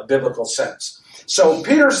a biblical sense. So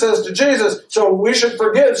Peter says to Jesus, so we should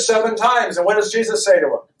forgive 7 times. And what does Jesus say to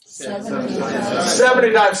him?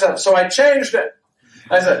 70 times 7. So I changed it.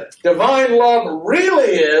 I said, divine love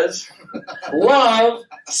really is love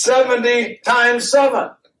 70 times 7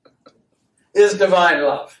 is divine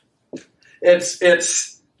love.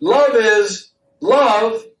 It's love is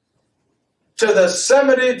love to the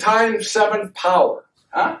 70 times 7th power.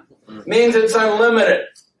 Huh? Means it's unlimited.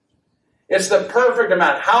 It's the perfect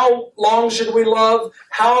amount. How long should we love?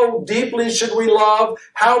 How deeply should we love?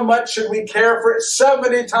 How much should we care for it?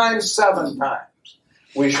 70 times 7 times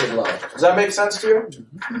we should love. Does that make sense to you?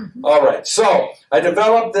 All right. So I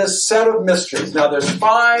developed this set of mysteries. Now there's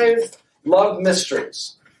 5 love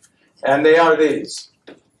mysteries. And they are these.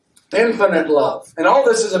 Infinite love. And all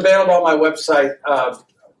this is available on my website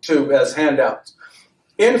as handouts.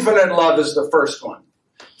 Infinite love is the first one.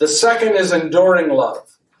 The second is enduring love.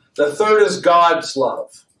 The 3rd is God's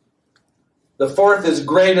love. The 4th is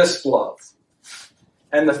greatest love.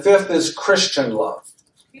 And the 5th is Christian love.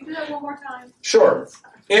 Can you do that one more time? Sure.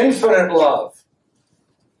 Infinite love.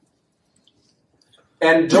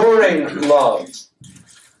 Enduring love.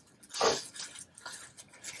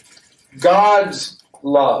 God's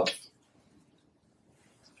love.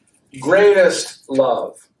 Greatest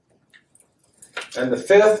love. And the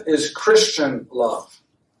 5th is Christian love.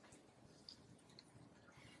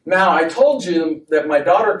 Now, I told you that my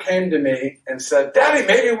daughter came to me and said, Daddy,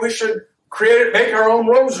 maybe we should make our own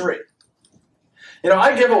rosary. You know,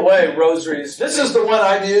 I give away rosaries. This is the one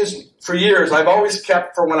I've used for years. I've always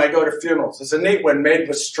kept for when I go to funerals. It's a neat one made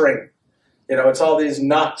with string. You know, it's all these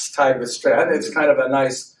knots tied with string. It's kind of a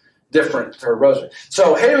nice, different rosary.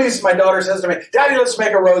 So Haley's, my daughter, says to me, Daddy, let's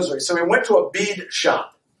make a rosary. So we went to a bead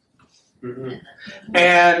shop.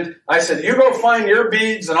 And I said, you go find your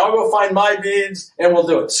beads and I'll go find my beads and we'll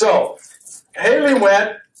do it. So Haley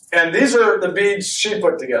went, and these are the beads she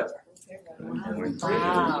put together.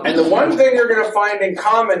 Wow. And the one thing you're going to find in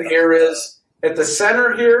common here is at the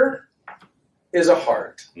center here is a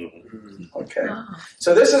heart. Okay.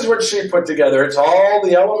 So this is what she put together. It's all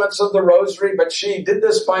the elements of the rosary, but she did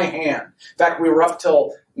this by hand. In fact, we were up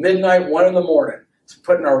till midnight, 1 in the morning,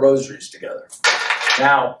 putting our rosaries together.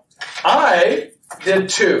 Now, I did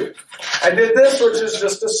 2. I did this, which is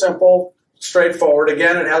just a simple, straightforward.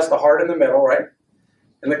 Again, it has the heart in the middle, right?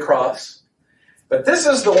 And the cross. But this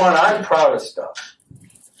is the one I'm proudest of.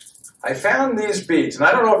 I found these beads, and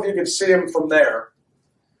I don't know if you can see them from there.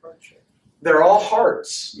 They're all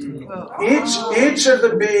hearts. Each of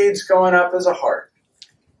the beads going up is a heart.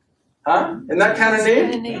 Huh? Isn't that kind of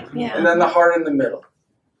neat? Yeah. And then the heart in the middle.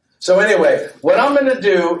 So anyway, what I'm going to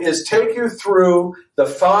do is take you through the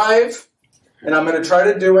 5, and I'm going to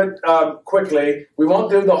try to do it quickly. We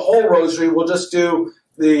won't do the whole rosary. We'll just do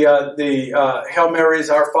the Hail Marys,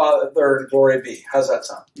 Our Father, and Glory Be. How's that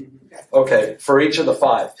sound? Okay, for each of the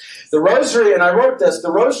 5. The rosary, and I wrote this,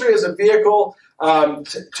 the rosary is a vehicle,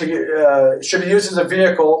 should be used as a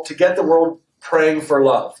vehicle to get the world praying for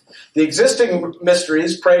love. The existing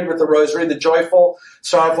mysteries prayed with the rosary, the joyful,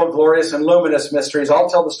 sorrowful, glorious, and luminous mysteries, all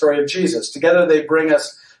tell the story of Jesus. Together they bring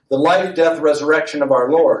us the life, death, resurrection of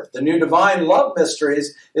our Lord. The new divine love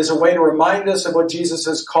mysteries is a way to remind us of what Jesus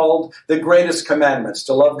has called the greatest commandments,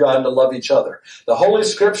 to love God and to love each other. The Holy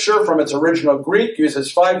Scripture, from its original Greek,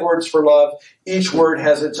 uses 5 words for love. Each word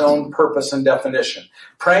has its own purpose and definition.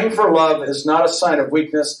 Praying for love is not a sign of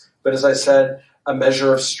weakness, but as I said, a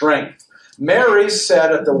measure of strength. Mary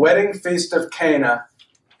said at the wedding feast of Cana,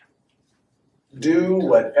 do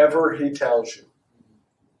whatever he tells you.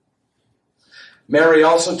 Mary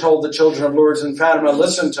also told the children of Lourdes and Fatima,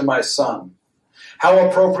 listen to my son. How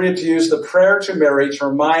appropriate to use the prayer to Mary to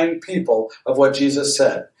remind people of what Jesus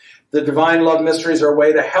said. The divine love mysteries are a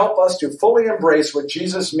way to help us to fully embrace what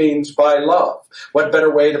Jesus means by love. What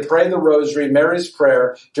better way to pray the rosary, Mary's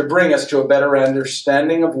prayer, to bring us to a better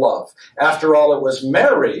understanding of love. After all, it was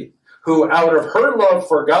Mary who, out of her love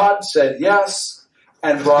for God, said yes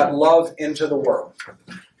and brought love into the world.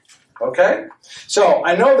 Okay? So,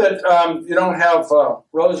 I know that you don't have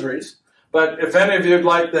rosaries, but if any of you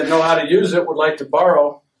that know how to use it would like to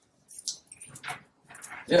borrow,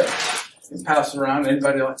 yeah, you can pass it around.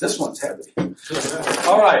 Anybody like this one's heavy.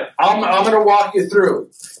 All right, I'm going to walk you through.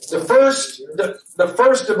 The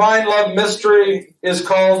first divine love mystery is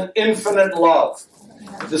called infinite love.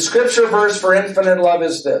 The scripture verse for infinite love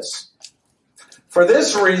is this. For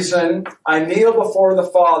this reason, I kneel before the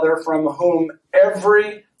Father, from whom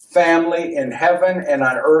every family in heaven and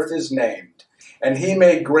on earth is named, and he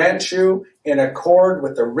may grant you, in accord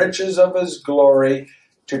with the riches of his glory,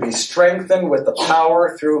 to be strengthened with the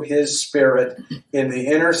power through his Spirit in the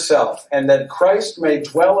inner self, and that Christ may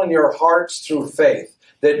dwell in your hearts through faith,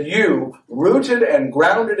 that you, rooted and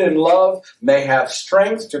grounded in love, may have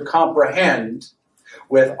strength to comprehend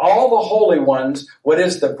with all the holy ones what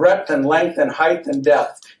is the breadth and length and height and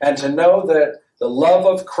depth, and to know that the love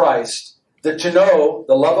of Christ, that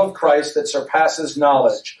surpasses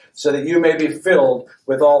knowledge, so that you may be filled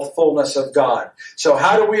with all fullness of God. So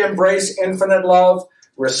how do we embrace infinite love?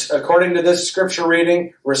 According to this scripture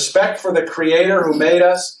reading, respect for the Creator who made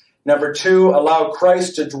us. Number 2, allow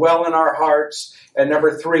Christ to dwell in our hearts. And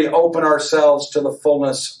number 3, open ourselves to the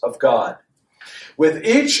fullness of God. With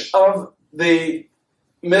each of the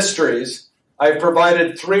mysteries, I've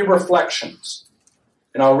provided 3 reflections.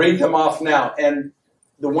 And I'll read them off now. And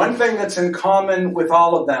the one thing that's in common with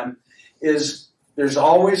all of them is there's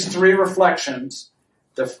always 3 reflections.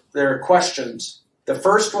 They're questions. The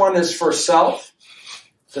first one is for self.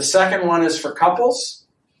 The second one is for couples.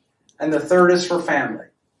 And the third is for family.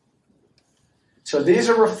 So these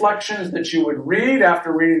are reflections that you would read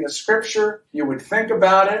after reading the scripture. You would think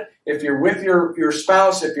about it. If you're with your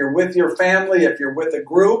spouse, if you're with your family, if you're with a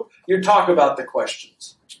group, you talk about the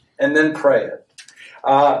questions and then pray it.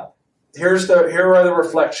 Here are the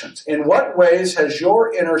reflections. In what ways has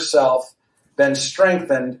your inner self been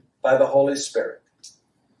strengthened by the Holy Spirit?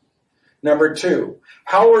 Number 2,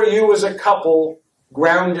 how are you as a couple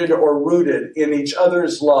grounded or rooted in each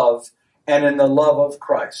other's love and in the love of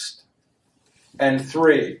Christ? And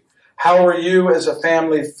 3, how are you as a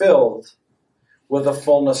family filled with the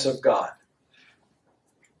fullness of God?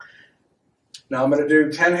 Now I'm going to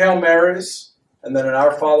do 10 Hail Marys and then an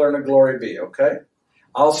Our Father and a Glory Be, okay?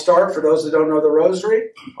 I'll start, for those that don't know the rosary,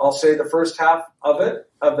 I'll say the first half of it,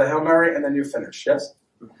 of the Hail Mary, and then you finish, yes?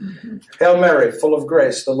 Hail Mary, full of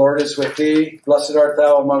grace, the Lord is with thee. Blessed art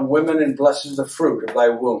thou among women, and blessed is the fruit of thy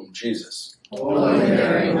womb, Jesus. Holy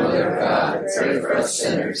Mary, Mother of God, pray for us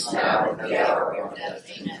sinners now and at the hour of our death.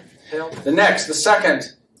 Amen. The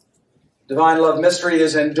second divine love mystery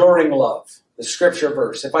is enduring love, the scripture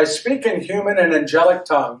verse. If I speak in human and angelic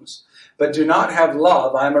tongues, but do not have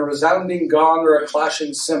love, I am a resounding gong or a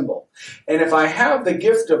clashing cymbal. And if I have the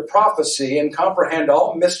gift of prophecy and comprehend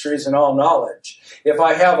all mysteries and all knowledge, if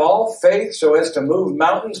I have all faith so as to move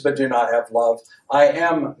mountains but do not have love, I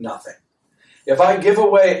am nothing. If I give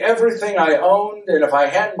away everything I owned, and if I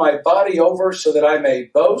hand my body over so that I may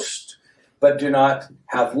boast, but do not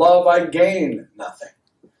have love, I gain nothing.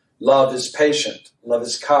 Love is patient. Love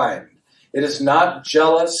is kind. It is not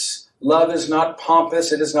jealous. Love is not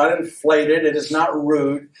pompous. It is not inflated. It is not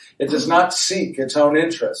rude. It does not seek its own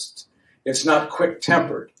interest. It's not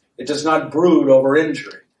quick-tempered. It does not brood over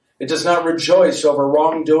injury. It does not rejoice over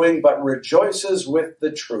wrongdoing, but rejoices with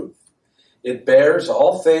the truth. It bears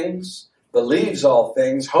all things, believes all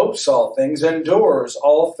things, hopes all things, endures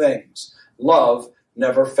all things. Love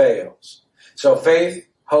never fails. So faith,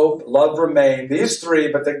 hope, love remain. These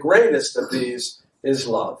three, but the greatest of these is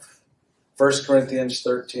love. 1 Corinthians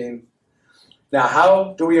 13. Now,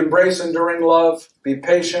 how do we embrace enduring love? Be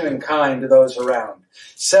patient and kind to those around.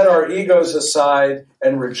 Set our egos aside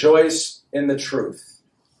and rejoice in the truth.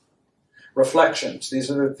 Reflections. These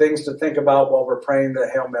are the things to think about while we're praying the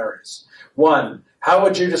Hail Marys. 1. How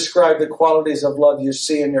would you describe the qualities of love you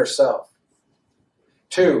see in yourself?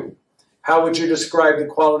 2. How would you describe the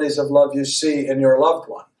qualities of love you see in your loved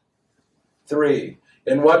one? 3.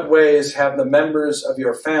 In what ways have the members of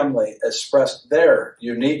your family expressed their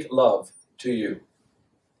unique love to you?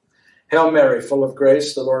 Hail Mary, full of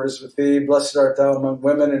grace, the Lord is with thee. Blessed art thou among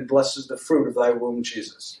women, and blessed is the fruit of thy womb,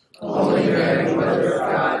 Jesus. Holy Mary, Mother of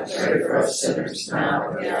God, pray for us sinners now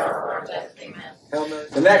and at the hour of our death. Amen. Hail Mary.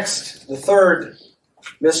 The third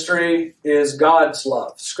mystery is God's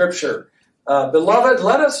love. Scripture. Beloved,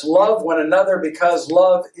 let us love one another because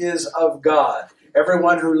love is of God.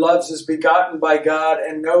 Everyone who loves is begotten by God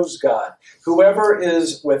and knows God. Whoever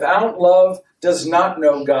is without love does not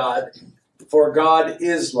know God, for God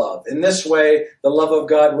is love. In this way, the love of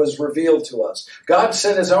God was revealed to us. God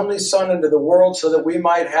sent his only Son into the world so that we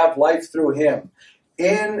might have life through him.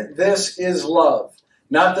 In this is love.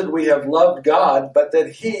 Not that we have loved God, but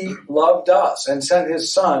that he loved us and sent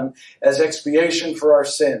his Son as expiation for our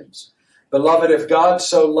sins. Beloved, if God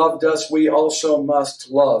so loved us, we also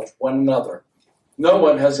must love one another. No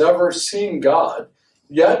one has ever seen God,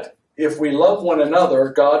 yet if we love one another,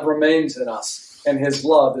 God remains in us, and his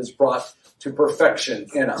love is brought to perfection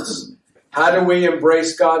in us. How do we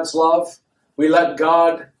embrace God's love? We let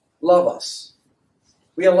God love us.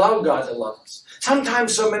 We allow God to love us.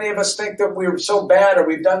 Sometimes so many of us think that we're so bad or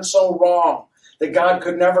we've done so wrong that God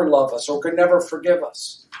could never love us or could never forgive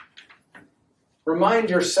us. Remind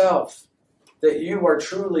yourself that you are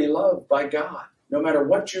truly loved by God. No matter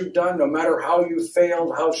what you've done, no matter how you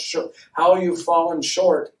failed, how you've fallen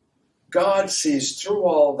short, God sees through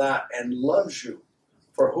all that and loves you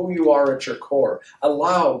for who you are at your core.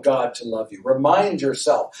 Allow God to love you. Remind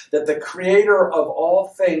yourself that the Creator of all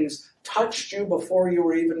things touched you before you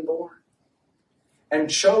were even born and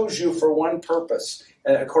chose you for one purpose,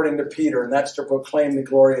 according to Peter, and that's to proclaim the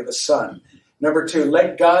glory of the Son. Number 2,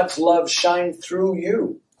 let God's love shine through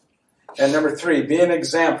you. And number 3, be an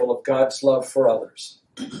example of God's love for others.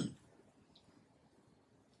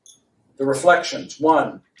 The reflections.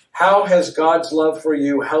 1, how has God's love for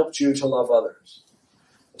you helped you to love others?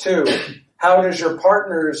 2, how does your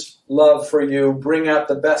partner's love for you bring out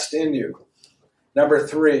the best in you? Number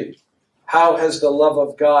 3, how has the love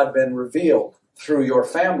of God been revealed through your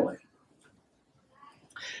family?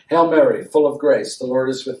 Hail Mary, full of grace, the Lord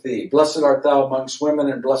is with thee. Blessed art thou amongst women,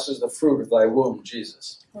 and blessed is the fruit of thy womb,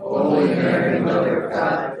 Jesus. Holy Mary, Mother of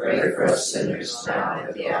God, pray for us sinners now and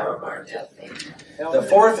at the hour of our death. Amen. The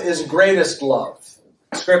fourth is greatest love.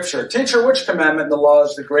 Scripture. Teacher, which commandment in the law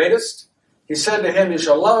is the greatest? He said to him, you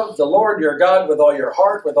shall love the Lord your God with all your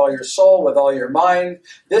heart, with all your soul, with all your mind.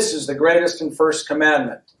 This is the greatest and first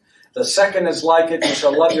commandment. The second is like it, you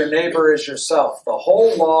shall love your neighbor as yourself. The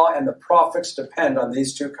whole law and the prophets depend on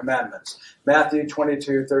these 2 commandments. Matthew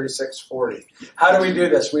 22, 36, 40. How do we do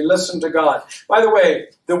this? We listen to God. By the way,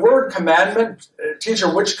 the word commandment,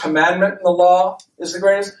 teacher, which commandment in the law is the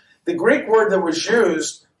greatest? The Greek word that was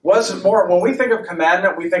used wasn't more, when we think of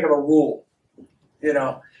commandment, we think of a rule,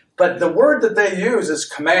 But the word that they use is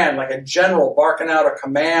command, like a general barking out a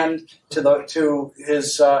command to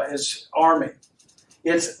his army.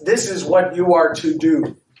 This is what you are to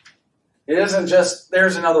do. It isn't just,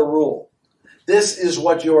 there's another rule. This is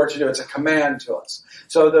what you are to do. It's a command to us.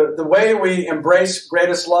 So the way we embrace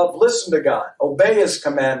greatest love, listen to God, obey his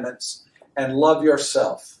commandments, and love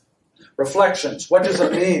yourself. Reflections. What does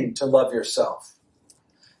it mean to love yourself?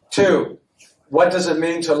 2, what does it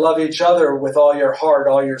mean to love each other with all your heart,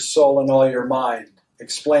 all your soul, and all your mind?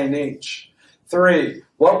 Explain each. 3,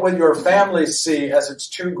 what will your family see as its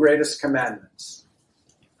 2 greatest commandments?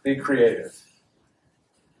 Be creative.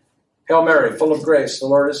 Hail Mary, full of grace, the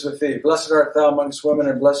Lord is with thee. Blessed art thou amongst women,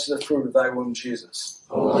 and blessed is the fruit of thy womb, Jesus.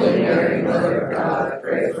 Holy Mary, Mother of God,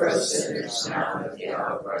 pray for us sinners now and at the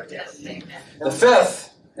hour of our death. Amen. The 5th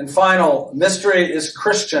and final mystery is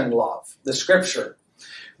Christian love, the scripture.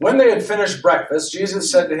 When they had finished breakfast,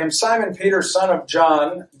 Jesus said to him, Simon Peter, son of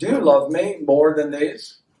John, do you love me more than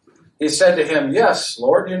these? He said to him, Yes,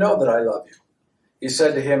 Lord, you know that I love you. He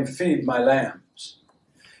said to him, Feed my lambs.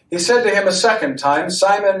 He said to him a second time,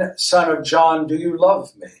 Simon, son of John, do you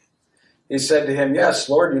love me? He said to him, Yes,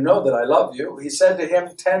 Lord, you know that I love you. He said to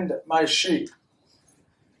him, Tend my sheep.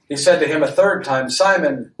 He said to him a third time,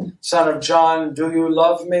 Simon, son of John, do you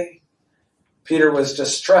love me? Peter was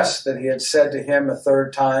distressed that he had said to him a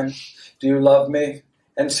third time, Do you love me?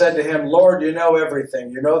 And said to him, Lord, you know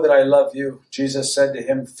everything. You know that I love you. Jesus said to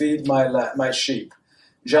him, Feed my sheep.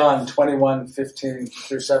 John 21:15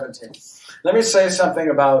 through 17. Let me say something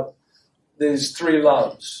about these 3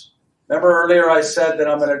 loves. Remember earlier I said that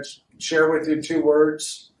I'm going to share with you 2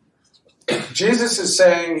 words? Jesus is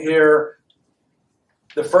saying here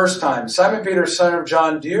the first time, Simon Peter, son of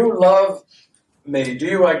John, do you love me? Do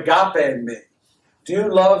you agape me? Do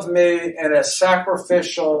you love me in a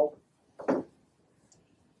sacrificial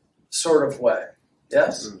sort of way?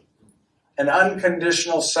 Yes? An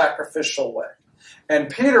unconditional sacrificial way. And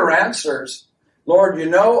Peter answers, Lord, you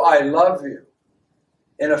know I love you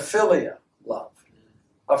in a philia love,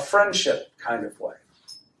 a friendship kind of way.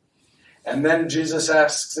 And then Jesus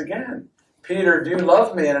asks again, Peter, do you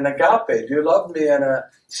love me in an agape? Do you love me in a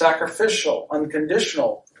sacrificial,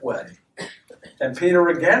 unconditional way? And Peter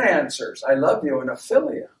again answers, I love you in a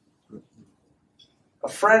philia, a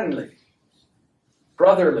friendly,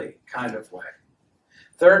 brotherly kind of way.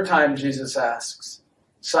 Third time Jesus asks,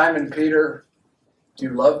 Simon Peter, do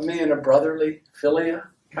you love me in a brotherly, philia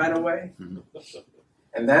kind of way?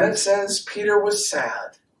 And then it says Peter was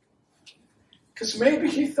sad because maybe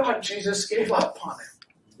he thought Jesus gave up on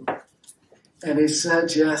him. And he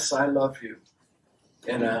said, yes, I love you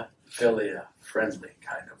in a philia, friendly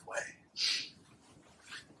kind of way.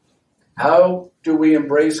 How do we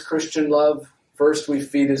embrace Christian love? First, we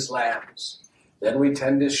feed his lambs. Then we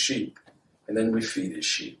tend his sheep. And then we feed his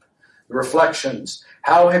sheep. The reflections.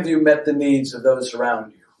 How have you met the needs of those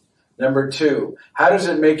around you? Number 2, how does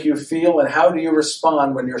it make you feel and how do you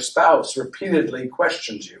respond when your spouse repeatedly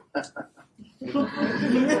questions you?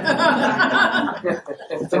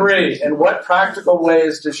 3, in what practical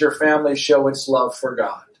ways does your family show its love for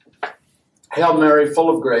God? Hail Mary, full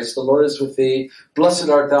of grace, the Lord is with thee. Blessed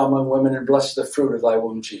art thou among women, and blessed the fruit of thy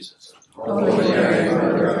womb, Jesus. Holy Mary,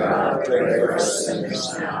 Mother of God, pray for us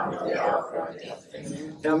sinners now and at the hour of our death.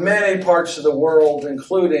 Amen. Now, many parts of the world,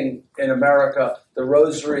 including in America, the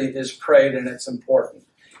rosary is prayed and it's important.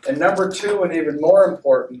 And number 2, and even more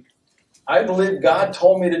important, I believe God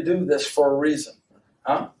told me to do this for a reason.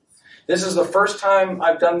 This is the first time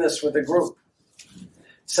I've done this with a group.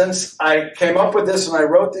 Since I came up with this and I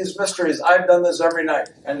wrote these mysteries, I've done this every night.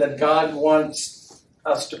 And that God wants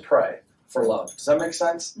us to pray for love. Does that make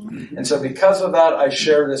sense? And so because of that, I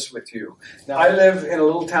share this with you. Now, I live in a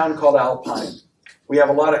little town called Alpine. We have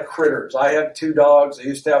a lot of critters. I have 2 dogs. I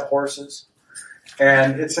used to have horses.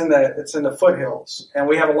 And it's in the foothills. And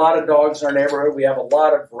we have a lot of dogs in our neighborhood. We have a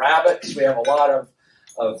lot of rabbits. We have a lot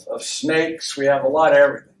of snakes. We have a lot of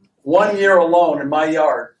everything. 1 year alone in my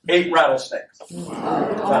yard, 8 rattlesnakes.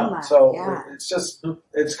 So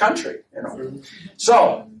it's country, you know.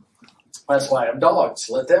 So that's why I have dogs.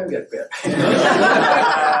 Let them get bit.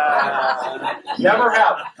 Never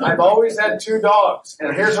happened. I've always had 2 dogs.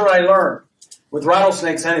 And here's what I learned. With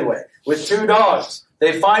rattlesnakes anyway. With 2 dogs,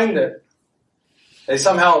 they find it. They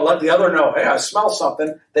somehow let the other know, hey, I smell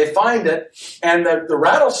something. They find it, and the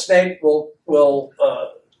rattlesnake will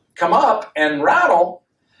come up and rattle.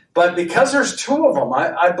 But because there's 2 of them,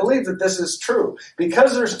 I believe that this is true.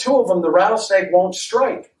 Because there's 2 of them, the rattlesnake won't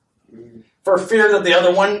strike for fear that the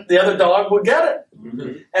other dog will get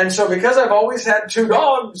it. And so because I've always had 2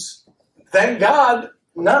 dogs, thank God,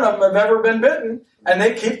 none of them have ever been bitten. And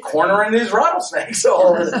they keep cornering these rattlesnakes,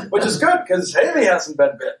 which is good because Haley hasn't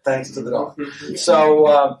been bit, thanks to the dog.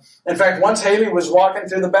 So, in fact, once Haley was walking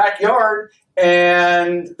through the backyard,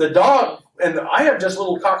 and the dog and I have just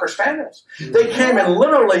little Cocker Spaniels. They came and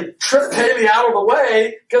literally tripped Haley out of the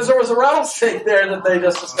way because there was a rattlesnake there that they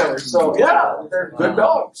just discovered. So, yeah, they're good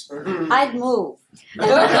dogs. I'd move.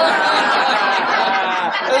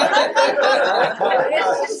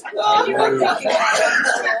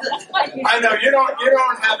 I know you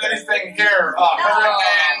don't have anything here.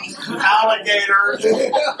 Hurricanes, alligators,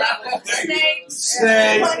 snakes.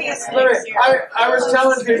 I was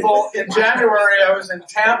telling people in January I was in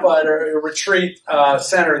Tampa at a retreat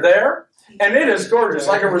center there. And it is gorgeous,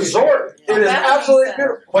 like a resort. It is absolutely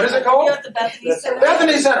beautiful. What is it called? You're at the Bethany Center.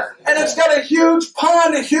 Bethany Center. And it's got a huge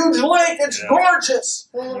pond, a huge lake. It's gorgeous.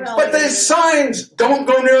 But there's signs, don't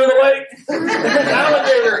go near the lake.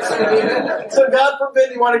 Alligators. So God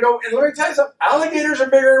forbid you want to go. And let me tell you something. Alligators are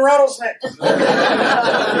bigger than rattlesnakes.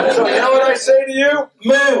 So you know what I say to you?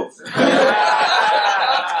 Move.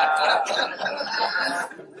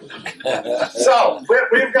 So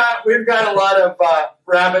we've got a lot of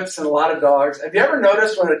rabbits and a lot of dogs. Have you ever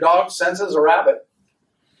noticed when a dog senses a rabbit,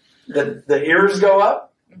 the ears go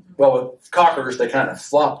up? Well, with cockers they kind of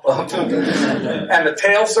flop up, and the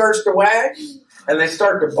tail starts to wag, and they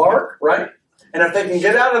start to bark, right? And if they can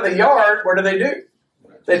get out of the yard, what do?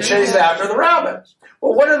 They chase after the rabbit.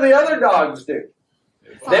 Well, what do the other dogs do?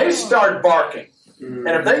 They start barking. And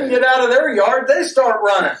if they can get out of their yard, they start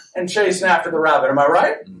running and chasing after the rabbit. Am I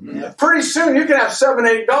right? Yeah. Pretty soon you can have 7,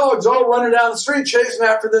 8 dogs all running down the street chasing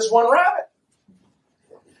after this one rabbit.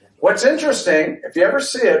 What's interesting, if you ever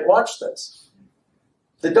see it, watch this.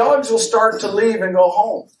 The dogs will start to leave and go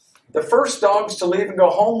home. The first dogs to leave and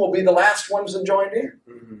go home will be the last ones that joined in.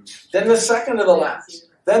 Then the second to the last.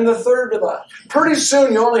 Then the third to the last. Pretty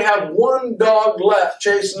soon you only have one dog left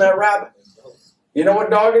chasing that rabbit. You know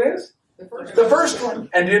what dog it is? The first one.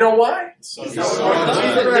 And do you know why? He's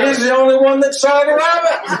the only one that saw the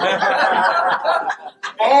rabbit.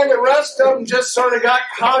 All the rest of them just sort of got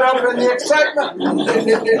caught up in the excitement.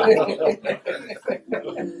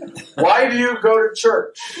 Why do you go to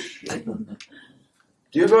church?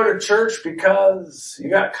 Do you go to church because you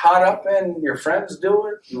got caught up in your friends do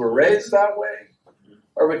it? You were raised that way?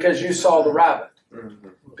 Or because you saw the rabbit?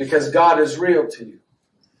 Because God is real to you.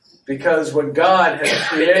 Because what God has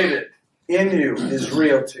created in you is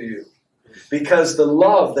real to you. Because the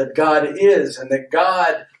love that God is and that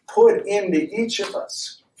God put into each of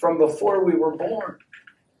us from before we were born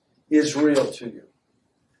is real to you.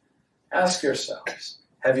 Ask yourselves,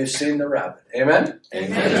 have you seen the rabbit? Amen?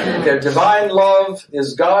 Amen. Okay, divine love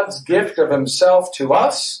is God's gift of himself to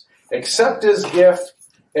us. Accept his gift,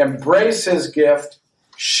 embrace his gift,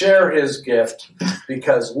 share his gift,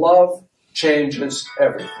 because love changes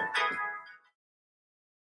everything.